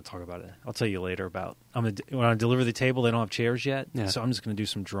 I'm not going to talk about it. I'll tell you later about. When I deliver the table, they don't have chairs yet, Yeah. so I'm just going to do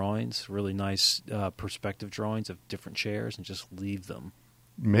some drawings, really nice perspective drawings of different chairs, and just leave them.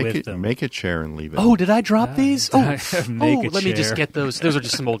 with them. Make a chair and leave it. Oh, did I drop these? Oh, Make a let me just chair. get those. Those are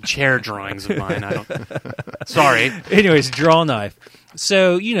just some old chair drawings of mine. I don't. Sorry. Anyways, draw knife.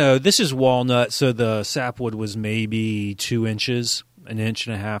 So, this is walnut, so the sapwood was maybe 2 inches, 1.5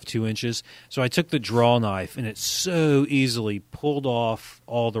 inches, 2 inches. So I took the draw knife, and it so easily pulled off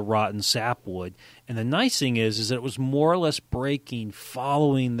all the rotten sapwood. And the nice thing is that it was more or less breaking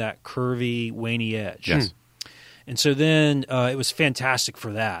following that curvy, waney edge. Yes. And so then it was fantastic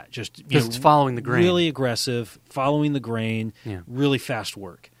for that. Just It's following the grain. Really aggressive, following the grain, Yeah. really fast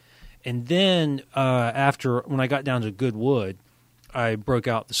work. And then when I got down to good wood, I broke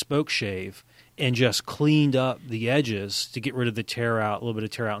out the spoke shave and just cleaned up the edges to get rid of the tear out, a little bit of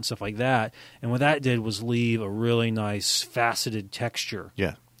tear out and stuff like that. And what that did was leave a really nice faceted texture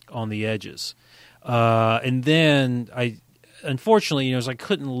Yeah. on the edges. And then unfortunately, I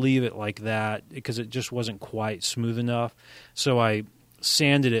couldn't leave it like that because it just wasn't quite smooth enough. So I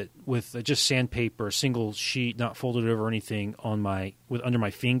sanded it with just sandpaper, a single sheet, not folded over anything under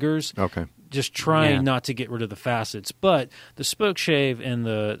my fingers. Okay. Just trying Yeah. not to get rid of the facets. But the spoke shave and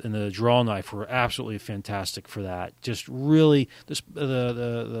the draw knife were absolutely fantastic for that. Just really,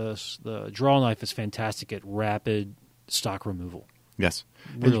 the draw knife is fantastic at rapid stock removal. Yes.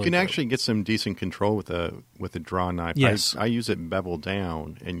 And Really you can good. actually get some decent control with a draw knife. Yes. I use it bevel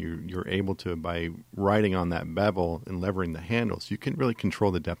down, and you're able to, by writing on that bevel and levering the handles, you can really control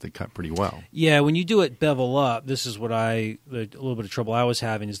the depth of cut pretty well. Yeah, when you do it bevel up, this is what a little bit of trouble I was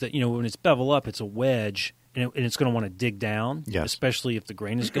having is that, when it's bevel up, it's a wedge, and it's going to want to dig down, Yes. especially if the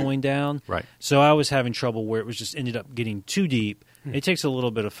grain is going down. Right. So I was having trouble where it was just ended up getting too deep. It takes a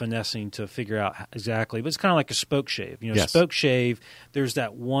little bit of finessing to figure out exactly, but it's kind of like a spoke shave. Yes. Spoke shave, there's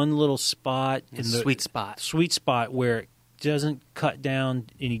that one little spot in the Sweet spot. sweet spot where it doesn't cut down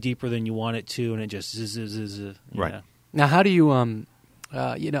any deeper than you want it to, and it just zzz. Right. Yeah. Now, how do you, I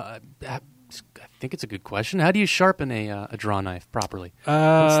think it's a good question. How do you sharpen a draw knife properly?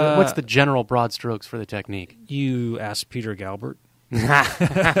 What's the general broad strokes for the technique? You asked Peter Galbert.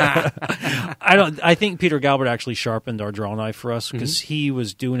 I think Peter Galbert actually sharpened our draw knife for us because he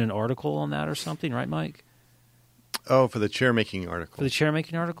was doing an article on that or something, right, Mike? Oh, for the chair making article. For the chair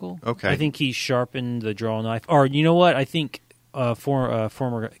making article? Okay. I think he sharpened the draw knife. Or you know what? I think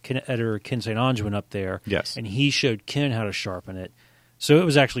former editor Ken St. Ange went up there. Yes. And he showed Ken how to sharpen it. So it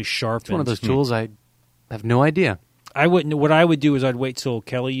was actually sharpened. It's one of those tools I I have no idea. I wouldn't. What I would do is I'd wait till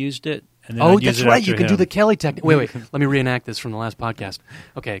Kelly used it, and then I'd use That's it right. after You can him. do the Kelly technique. Wait. Let me reenact this from the last podcast.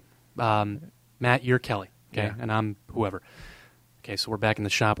 Okay, Matt, you're Kelly. Okay, Yeah. and I'm whoever. Okay, so we're back in the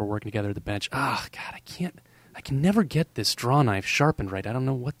shop. We're working together at the bench. Oh God, I can never get this draw knife sharpened right. I don't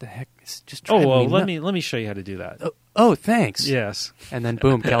know what the heck. It's just Oh driving well, me let me show you how to do that. Oh, thanks. Yes. And then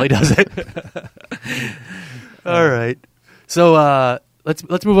boom, Kelly does it. All right. So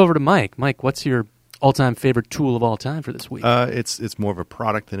let's move over to Mike. Mike, what's your all-time favorite tool of all time for this week? It's more of a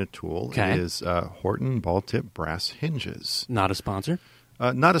product than a tool. Okay. It is Horton ball-tip brass hinges. Not a sponsor.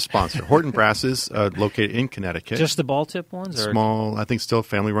 Not a sponsor. Horton Brasses, located in Connecticut. Just the ball tip ones? Or? Small, I think still a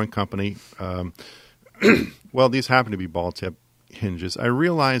family-run company. Well, these happen to be ball-tip hinges. I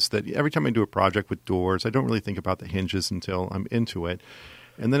realize that every time I do a project with doors, I don't really think about the hinges until I'm into it.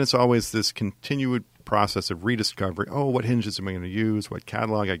 And then it's always this continued process of rediscovery. Oh, what hinges am I going to use? What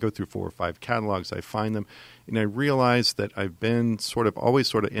catalog? I go through 4 or 5 catalogs. I find them. And I realize that I've been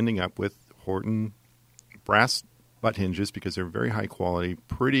always ending up with Horton brass butt hinges because they're very high quality,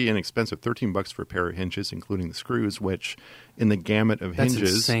 pretty inexpensive, $13 for a pair of hinges, including the screws, which in the gamut of That's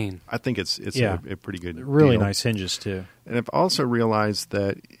hinges, insane. I think it's Yeah. a pretty good Really deal. nice hinges too. And I've also realized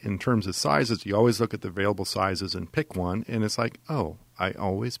that in terms of sizes, you always look at the available sizes and pick one, and it's like, oh, I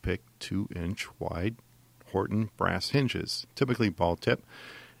always pick 2-inch wide Horton brass hinges, typically ball tip.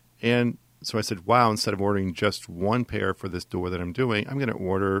 And so I said, wow, instead of ordering just one pair for this door that I'm doing, I'm going to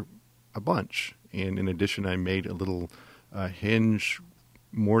order a bunch. And in addition, I made a little hinge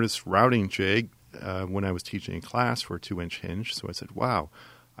mortise routing jig when I was teaching a class for a 2-inch hinge. So I said, wow,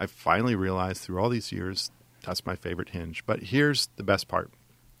 I finally realized through all these years that's my favorite hinge. But here's the best part,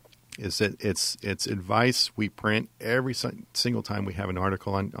 is that it's advice we print every single time we have an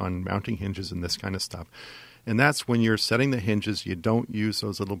article on mounting hinges and this kind of stuff. And that's when you're setting the hinges, you don't use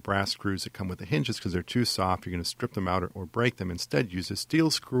those little brass screws that come with the hinges because they're too soft. You're going to strip them out or break them. Instead, use a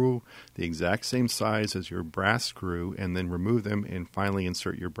steel screw the exact same size as your brass screw and then remove them and finally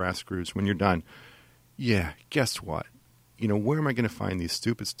insert your brass screws when you're done. Yeah, guess what? Where am I going to find these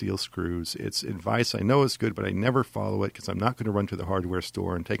stupid steel screws? It's advice I know is good, but I never follow it because I'm not going to run to the hardware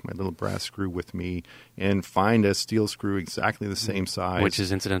store and take my little brass screw with me and find a steel screw exactly the same size. Which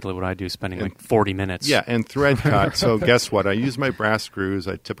is incidentally what I do, spending like 40 minutes. Yeah, and thread cut. So guess what? I use my brass screws.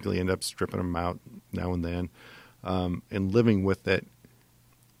 I typically end up stripping them out now and then and living with it.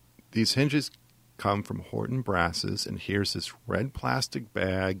 These hinges come from Horton Brasses, and here's this red plastic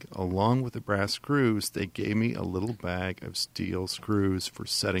bag along with the brass screws. They gave me a little bag of steel screws for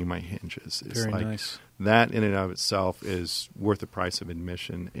setting my hinges. It's Very like nice. that in and of itself is worth the price of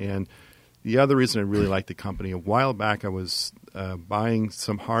admission. And the other reason I really like the company, a while back I was buying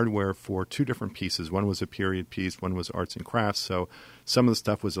some hardware for 2 different pieces. One was a period piece, one was arts and crafts. So some of the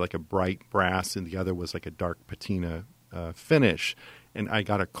stuff was like a bright brass and the other was like a dark patina finish. And I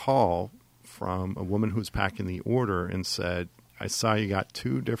got a call from a woman who was packing the order and said, I saw you got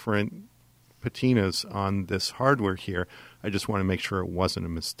 2 different patinas on this hardware here. I just want to make sure it wasn't a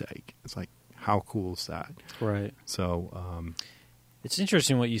mistake. It's like, how cool is that? Right. So It's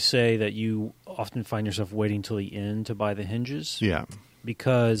interesting what you say that you often find yourself waiting till the end to buy the hinges. yeah.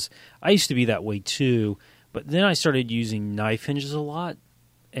 Because I used to be that way too, but then I started using knife hinges a lot,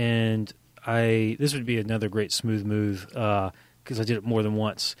 and this would be another great smooth move because I did it more than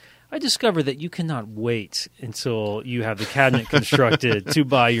once. I discovered that you cannot wait until you have the cabinet constructed to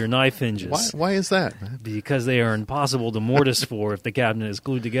buy your knife hinges. Why is that? Because they are impossible to mortise for if the cabinet is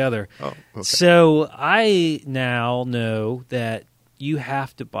glued together. Oh, okay. So I now know that you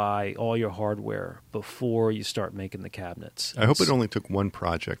have to buy all your hardware before you start making the cabinets. I hope it only took one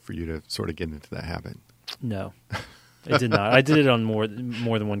project for you to sort of get into that habit. No, it did not. I did it on more than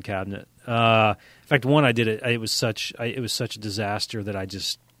one cabinet. In fact, one I did it. It was such a disaster that I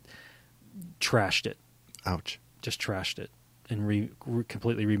just trashed it. Ouch. Just trashed it and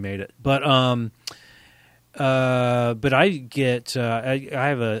completely remade it. But I get I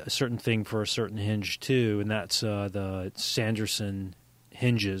have a certain thing for a certain hinge too, and that's the Sanderson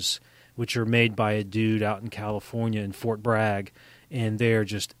hinges, which are made by a dude out in California in Fort Bragg, and they're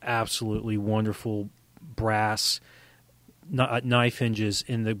just absolutely wonderful brass knife hinges.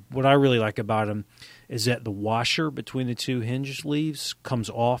 And what I really like about them is that the washer between the 2 hinge leaves comes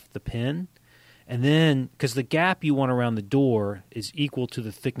off the pin. And then, because the gap you want around the door is equal to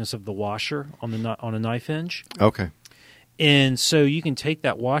the thickness of the washer on a knife hinge. Okay. And so you can take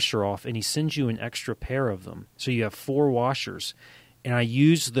that washer off, and he sends you an extra pair of them. So you have 4 washers. And I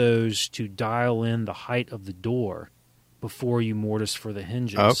use those to dial in the height of the door before you mortise for the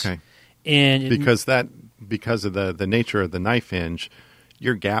hinges. Okay. And Because of the nature of the knife hinge,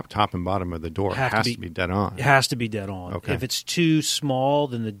 your gap, top and bottom of the door, has to be dead on. It has to be dead on. Okay. If it's too small,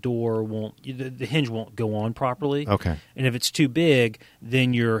 then the door won't. The hinge won't go on properly. Okay. And if it's too big,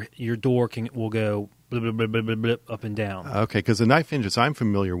 then your door will go blip, blip, blip, blip, blip, blip, up and down. Okay, because the knife hinges I'm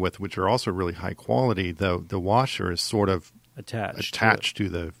familiar with, which are also really high quality, the washer is sort of attached to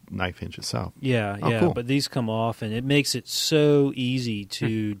the knife hinge itself. Yeah, Oh, yeah. cool. But these come off, and it makes it so easy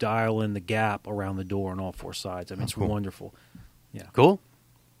to dial in the gap around the door on all four sides. I mean, it's cool. wonderful. Yeah. Cool.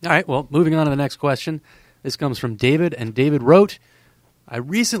 All right, well, moving on to the next question. This comes from David, and David wrote, I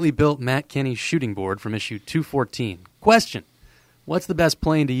recently built Matt Kenny's shooting board from issue 214. Question, what's the best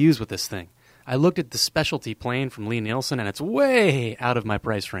plane to use with this thing? I looked at the specialty plane from Lee Nielsen, and it's way out of my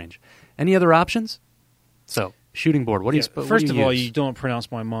price range. Any other options? So, shooting board, what do you First of all, use? you don't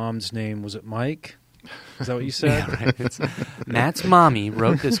pronounce my mom's name. Was it Mike? Is that what you said? Yeah, right. Matt's mommy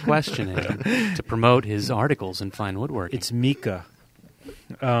wrote this question in to promote his articles in fine woodworking. It's Mika.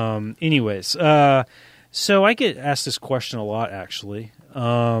 Anyways, so I get asked this question a lot, actually.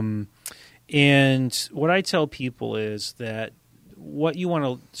 And what I tell people is that what you want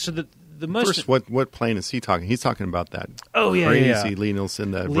to... So the most... First, what plane is he talking? He's talking about that crazy Lee Nielsen,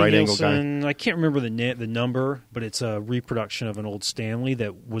 the Lee right Nielsen, angle guy. I can't remember the number, but it's a reproduction of an old Stanley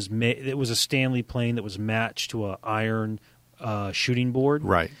that was it was a Stanley plane that was matched to a iron shooting board,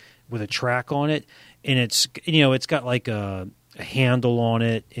 Right. with a track on it, and it's got like a handle on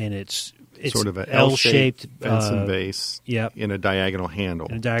it, and it's Sort of an L-shaped Benson base yep. in a diagonal handle.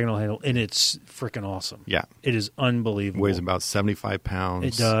 and a diagonal handle, and it's freaking awesome. Yeah. It is unbelievable. Weighs about 75 pounds.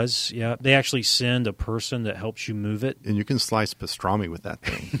 It does, yeah. They actually send a person that helps you move it. And you can slice pastrami with that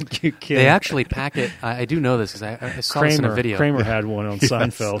thing. You can. They actually pack it. I do know this because I saw this in a video. Kramer had one on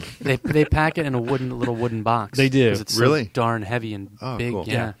Seinfeld. They pack it in a little wooden box. They do. 'cause it's Really? so darn heavy and Oh, big. cool.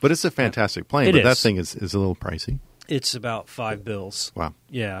 Yeah. But it's a fantastic plane. It but that is. thing is a little pricey. It's about $5. Wow.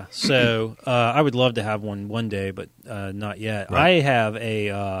 Yeah. So I would love to have one day, but not yet. Right. I have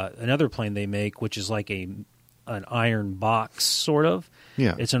another plane they make, which is like an iron box, sort of.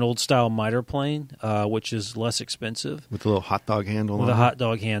 Yeah. It's an old style miter plane, which is less expensive. With a little hot dog handle With on a it. hot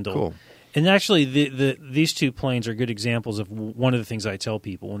dog handle. Cool. And actually, these two planes are good examples of one of the things I tell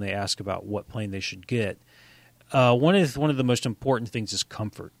people when they ask about what plane they should get. One of the most important things is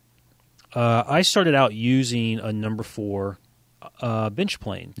comfort. I started out using a number 4 bench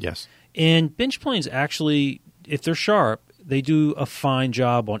plane. Yes. And bench planes actually, if they're sharp, they do a fine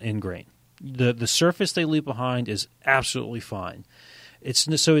job on end grain. The surface they leave behind is absolutely fine. There's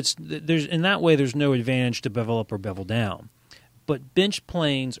in that way there's no advantage to bevel up or bevel down. But bench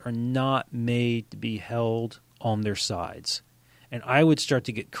planes are not made to be held on their sides. And I would start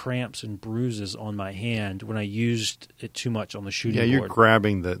to get cramps and bruises on my hand when I used it too much on the shooting board. Yeah, you're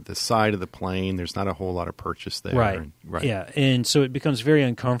grabbing the side of the plane. There's not a whole lot of purchase there. Right. Right. Yeah, and so it becomes very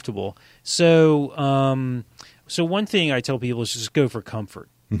uncomfortable. So one thing I tell people is just go for comfort.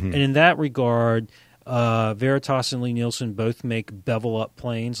 Mm-hmm. And in that regard, Veritas and Lee Nielsen both make bevel-up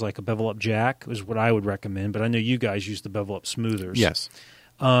planes, like a bevel-up jack is what I would recommend. But I know you guys use the bevel-up smoothers. Yes.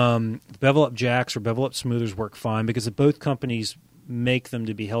 Bevel-up jacks or bevel-up smoothers work fine because both companies make them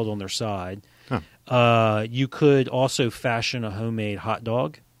to be held on their side. Huh. You could also fashion a homemade hot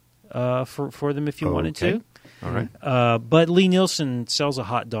dog for them if you wanted to. All right. But Lee Nielsen sells a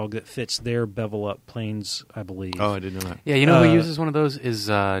hot dog that fits their bevel-up planes, I believe. Oh, I didn't know that. Yeah, you know who uses one of those is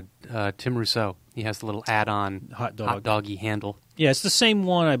Tim Rousseau. He has the little add-on Hot doggy handle. Yeah, it's the same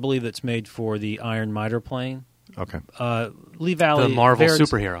one, I believe, that's made for the Iron Miter plane. Okay. Lee Valley. The Marvel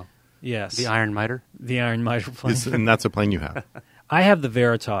superhero. Yes. The Iron Miter. The Iron Miter plane. And that's a plane you have. I have the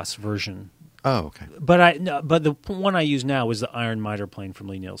Veritas version. Oh, okay. But the one I use now is the Iron Miter plane from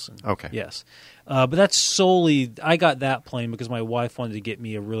Lee Nielsen. Okay. Yes. But that's solely, I got that plane because my wife wanted to get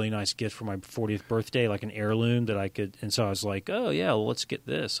me a really nice gift for my 40th birthday, like an heirloom that I could, and so I was like, oh yeah, well, let's get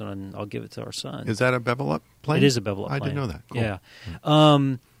this and I'll give it to our son. Is that a bevel up plane? It is a bevel up plane. I didn't know that. Cool.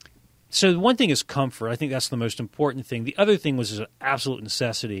 Yeah. So one thing is comfort. I think that's the most important thing. The other thing was an absolute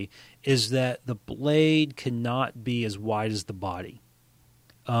necessity is that the blade cannot be as wide as the body.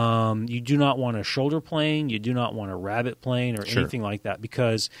 You do not want a shoulder plane. You do not want a rabbit plane or anything like that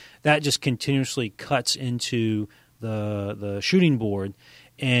because that just continuously cuts into the shooting board.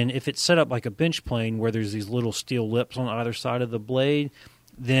 And if it's set up like a bench plane where there's these little steel lips on either side of the blade,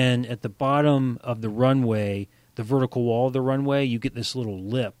 then at the bottom of the runway, the vertical wall of the runway, you get this little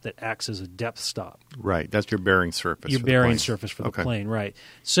lip that acts as a depth stop. Right. That's your bearing surface. Your for the bearing plane. surface for the Okay. plane, right.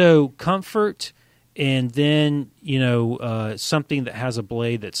 So comfort, and then, something that has a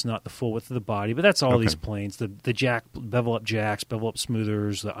blade that's not the full width of the body. But that's all Okay. these planes. The bevel-up jacks, bevel-up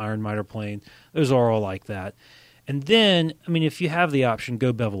smoothers, the Iron Miter plane, those are all like that. And then, I mean, if you have the option,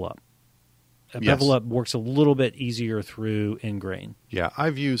 go bevel up. Bevel up works a little bit easier through end grain. Yeah,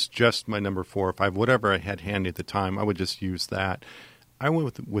 I've used just my number 4 or 5, whatever I had handy at the time. I would just use that. I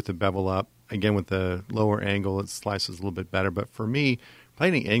went with the bevel up. Again, with the lower angle, it slices a little bit better. But for me,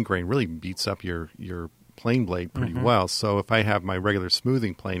 planing end grain really beats up your plane blade pretty well. So if I have my regular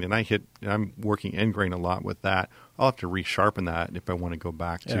smoothing plane and I'm working end grain a lot with that, I'll have to resharpen that if I want to go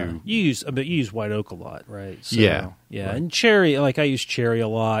back to. You use white oak a lot, right? So, yeah. Right. And cherry, like I use cherry a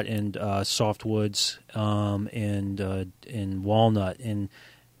lot, and softwoods, and walnut, and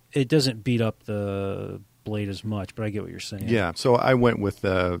it doesn't beat up the blade as much. But I get what you're saying. Yeah. So I went with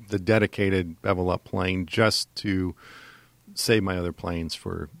the dedicated bevel up plane just to save my other planes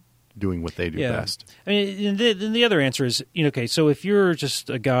for doing what they do best. I mean, then the other answer is, okay, so if you're just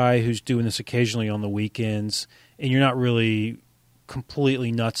a guy who's doing this occasionally on the weekends and you're not really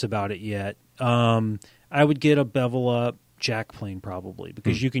completely nuts about it yet, I would get a bevel up jack plane probably,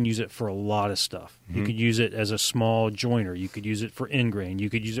 because you can use it for a lot of stuff. You could use it as a small joiner. You could use it for end grain. You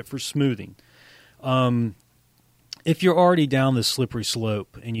could use it for smoothing. If you're already down the slippery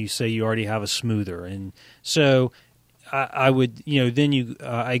slope and you say you already have a smoother, and so I would,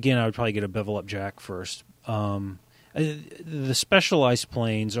 again, I would probably get a bevel up jack first. The specialized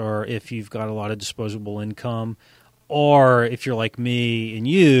planes are if you've got a lot of disposable income, or if you're like me and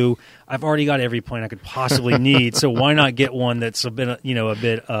you, I've already got every plane I could possibly need. So why not get one that's a bit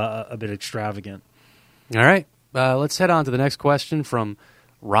extravagant? All right, let's head on to the next question from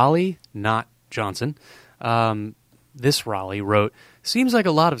Raleigh, not Johnson. This Raleigh wrote, seems like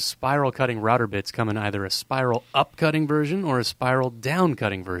a lot of spiral cutting router bits come in either a spiral up cutting version or a spiral down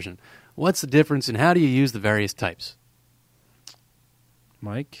cutting version. What's the difference and how do you use the various types?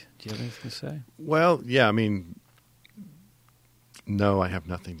 Mike, do you have anything to say? Well, yeah, I mean, no, I have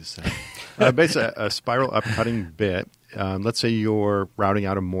nothing to say. Basically, a spiral up cutting bit, let's say you're routing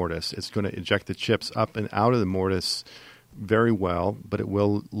out a mortise. It's going to eject the chips up and out of the mortise very well, but it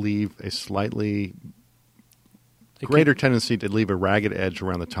will leave a slightly greater tendency to leave a ragged edge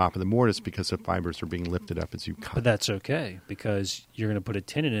around the top of the mortise because the fibers are being lifted up as you cut. But that's okay because you're going to put a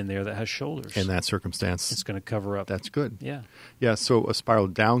tenon in there that has shoulders. In that circumstance, it's going to cover up. That's good. Yeah. Yeah, so a spiral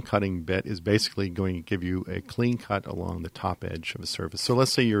down cutting bit is basically going to give you a clean cut along the top edge of a surface. So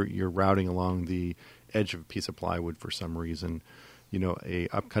let's say you're routing along the edge of a piece of plywood for some reason. A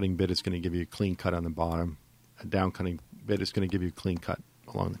up cutting bit is going to give you a clean cut on the bottom. A down cutting bit is going to give you a clean cut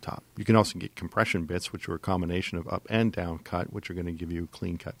along the top. You can also get compression bits, which are a combination of up and down cut, which are going to give you a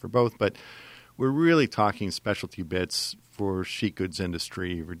clean cut for both. But we're really talking specialty bits for sheet goods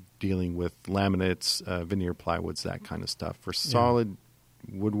industry. We're dealing with laminates, veneer plywoods, that kind of stuff. For solid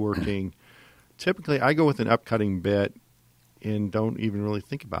woodworking, typically I go with an upcutting bit and don't even really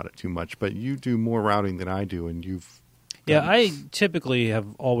think about it too much. But you do more routing than I do, and you've... Yeah, I typically have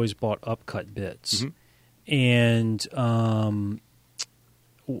always bought upcut bits. And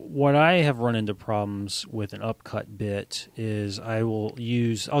what I have run into problems with an upcut bit is I'll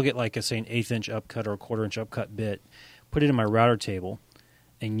get like say an 1/8 inch upcut or a 1/4 inch upcut bit, put it in my router table,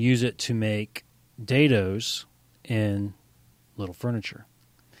 and use it to make dados in little furniture.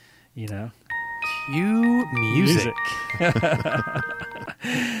 Cue music.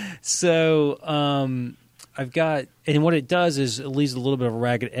 So I've got, and what it does is it leaves a little bit of a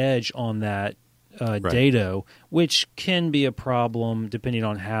ragged edge on that dado, which can be a problem depending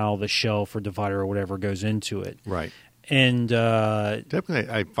on how the shelf or divider or whatever goes into it. Right. And definitely,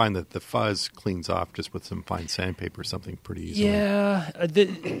 I find that the fuzz cleans off just with some fine sandpaper or something pretty easily. Yeah,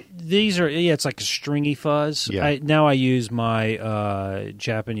 these are it's like a stringy fuzz. Yeah. Now I use my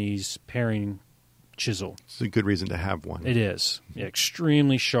Japanese paring chisel. It's a good reason to have one. It is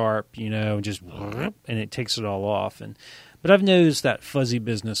extremely sharp, just and it takes it all off. But I've noticed that fuzzy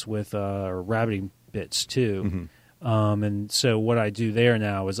business with rabbiting bits too. And so what I do there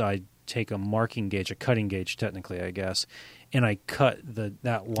now is I take a marking gauge, a cutting gauge technically, I guess, and I cut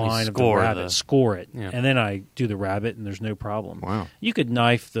that line of the rabbit, score it, and then I do the rabbit, and there's no problem. Wow. You could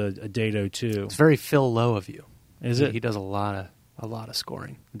knife a dado too. It's very Phil Lowe of you. Is it? He does a lot of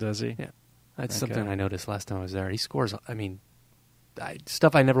scoring. Does he? Yeah. That's something I noticed last time I was there. He scores,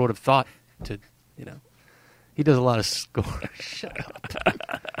 stuff I never would have thought to, He does a lot of scoring. Shut up.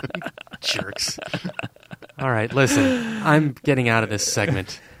 You jerks. All right, listen. I'm getting out of this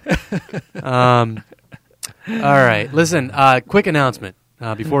segment. All right, listen. Quick announcement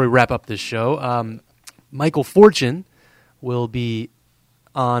before we wrap up this show. Michael Fortune will be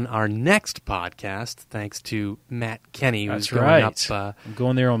on our next podcast, thanks to Matt Kenny, who's going up. I'm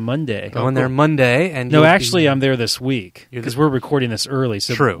going there on Monday. There Monday, and no, actually, I'm there this week because we're recording this early.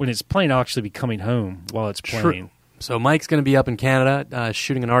 So True. When it's playing, I'll actually be coming home while it's playing. So Mike's going to be up in Canada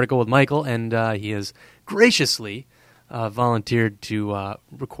shooting an article with Michael, and he has graciously volunteered to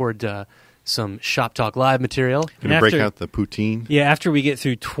record some Shop Talk Live material. Going to break out the poutine? Yeah, after we get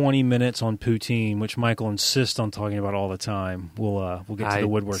through 20 minutes on poutine, which Michael insists on talking about all the time, we'll get to the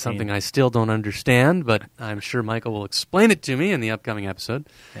woodworking. Something I still don't understand, but I'm sure Michael will explain it to me in the upcoming episode.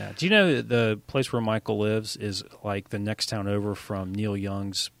 Yeah. Do you know that the place where Michael lives is like the next town over from Neil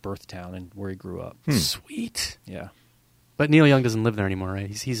Young's birth town and where he grew up? Sweet. Yeah. But Neil Young doesn't live there anymore, right?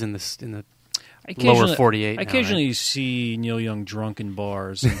 He's in the lower 48 I occasionally see Neil Young drunk in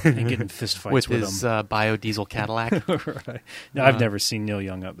bars and getting fist fights with his him. biodiesel Cadillac. Right. No, I've never seen Neil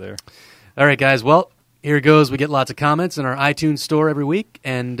Young up there. All right, guys. Well, here goes. We get lots of comments in our iTunes store every week,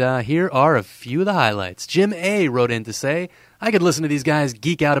 and here are a few of the highlights. Jim A. wrote in to say, I could listen to these guys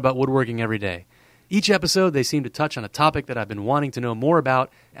geek out about woodworking every day. Each episode, they seem to touch on a topic that I've been wanting to know more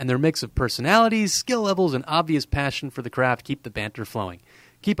about, and their mix of personalities, skill levels, and obvious passion for the craft keep the banter flowing.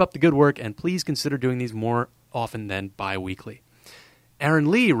 Keep up the good work, and please consider doing these more often than bi-weekly. Aaron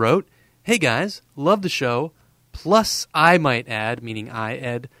Lee wrote, Hey guys, love the show. Plus, I might add, meaning I,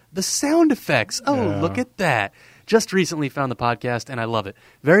 Ed, the sound effects. Oh, Look at that. Just recently found the podcast, and I love it.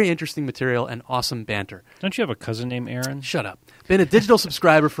 Very interesting material and awesome banter. Don't you have a cousin named Aaron? Shut up. Been a digital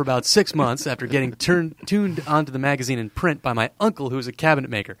subscriber for about 6 months after getting tuned onto the magazine in print by my uncle, who's a cabinet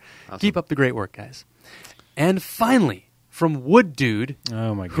maker. Awesome. Keep up the great work, guys. And finally, from Wood Dude,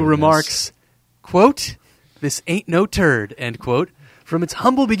 who remarks, quote, this ain't no turd, end quote. From its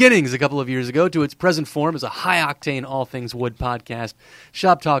humble beginnings a couple of years ago to its present form as a high-octane all things wood podcast,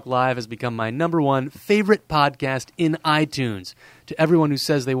 Shop Talk Live has become my number one favorite podcast in iTunes. To everyone who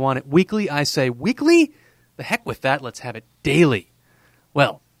says they want it weekly, I say, weekly? The heck with that, let's have it daily.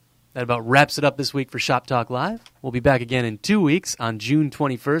 Well, that about wraps it up this week for Shop Talk Live. We'll be back again in 2 weeks on June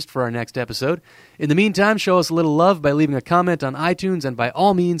 21st for our next episode. In the meantime, show us a little love by leaving a comment on iTunes, and by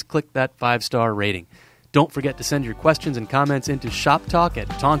all means, click that 5-star rating. Don't forget to send your questions and comments into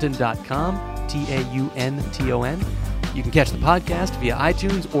shoptalk@taunton.com, TAUNTON. You can catch the podcast via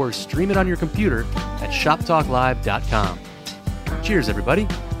iTunes or stream it on your computer at shoptalklive.com. Cheers, everybody.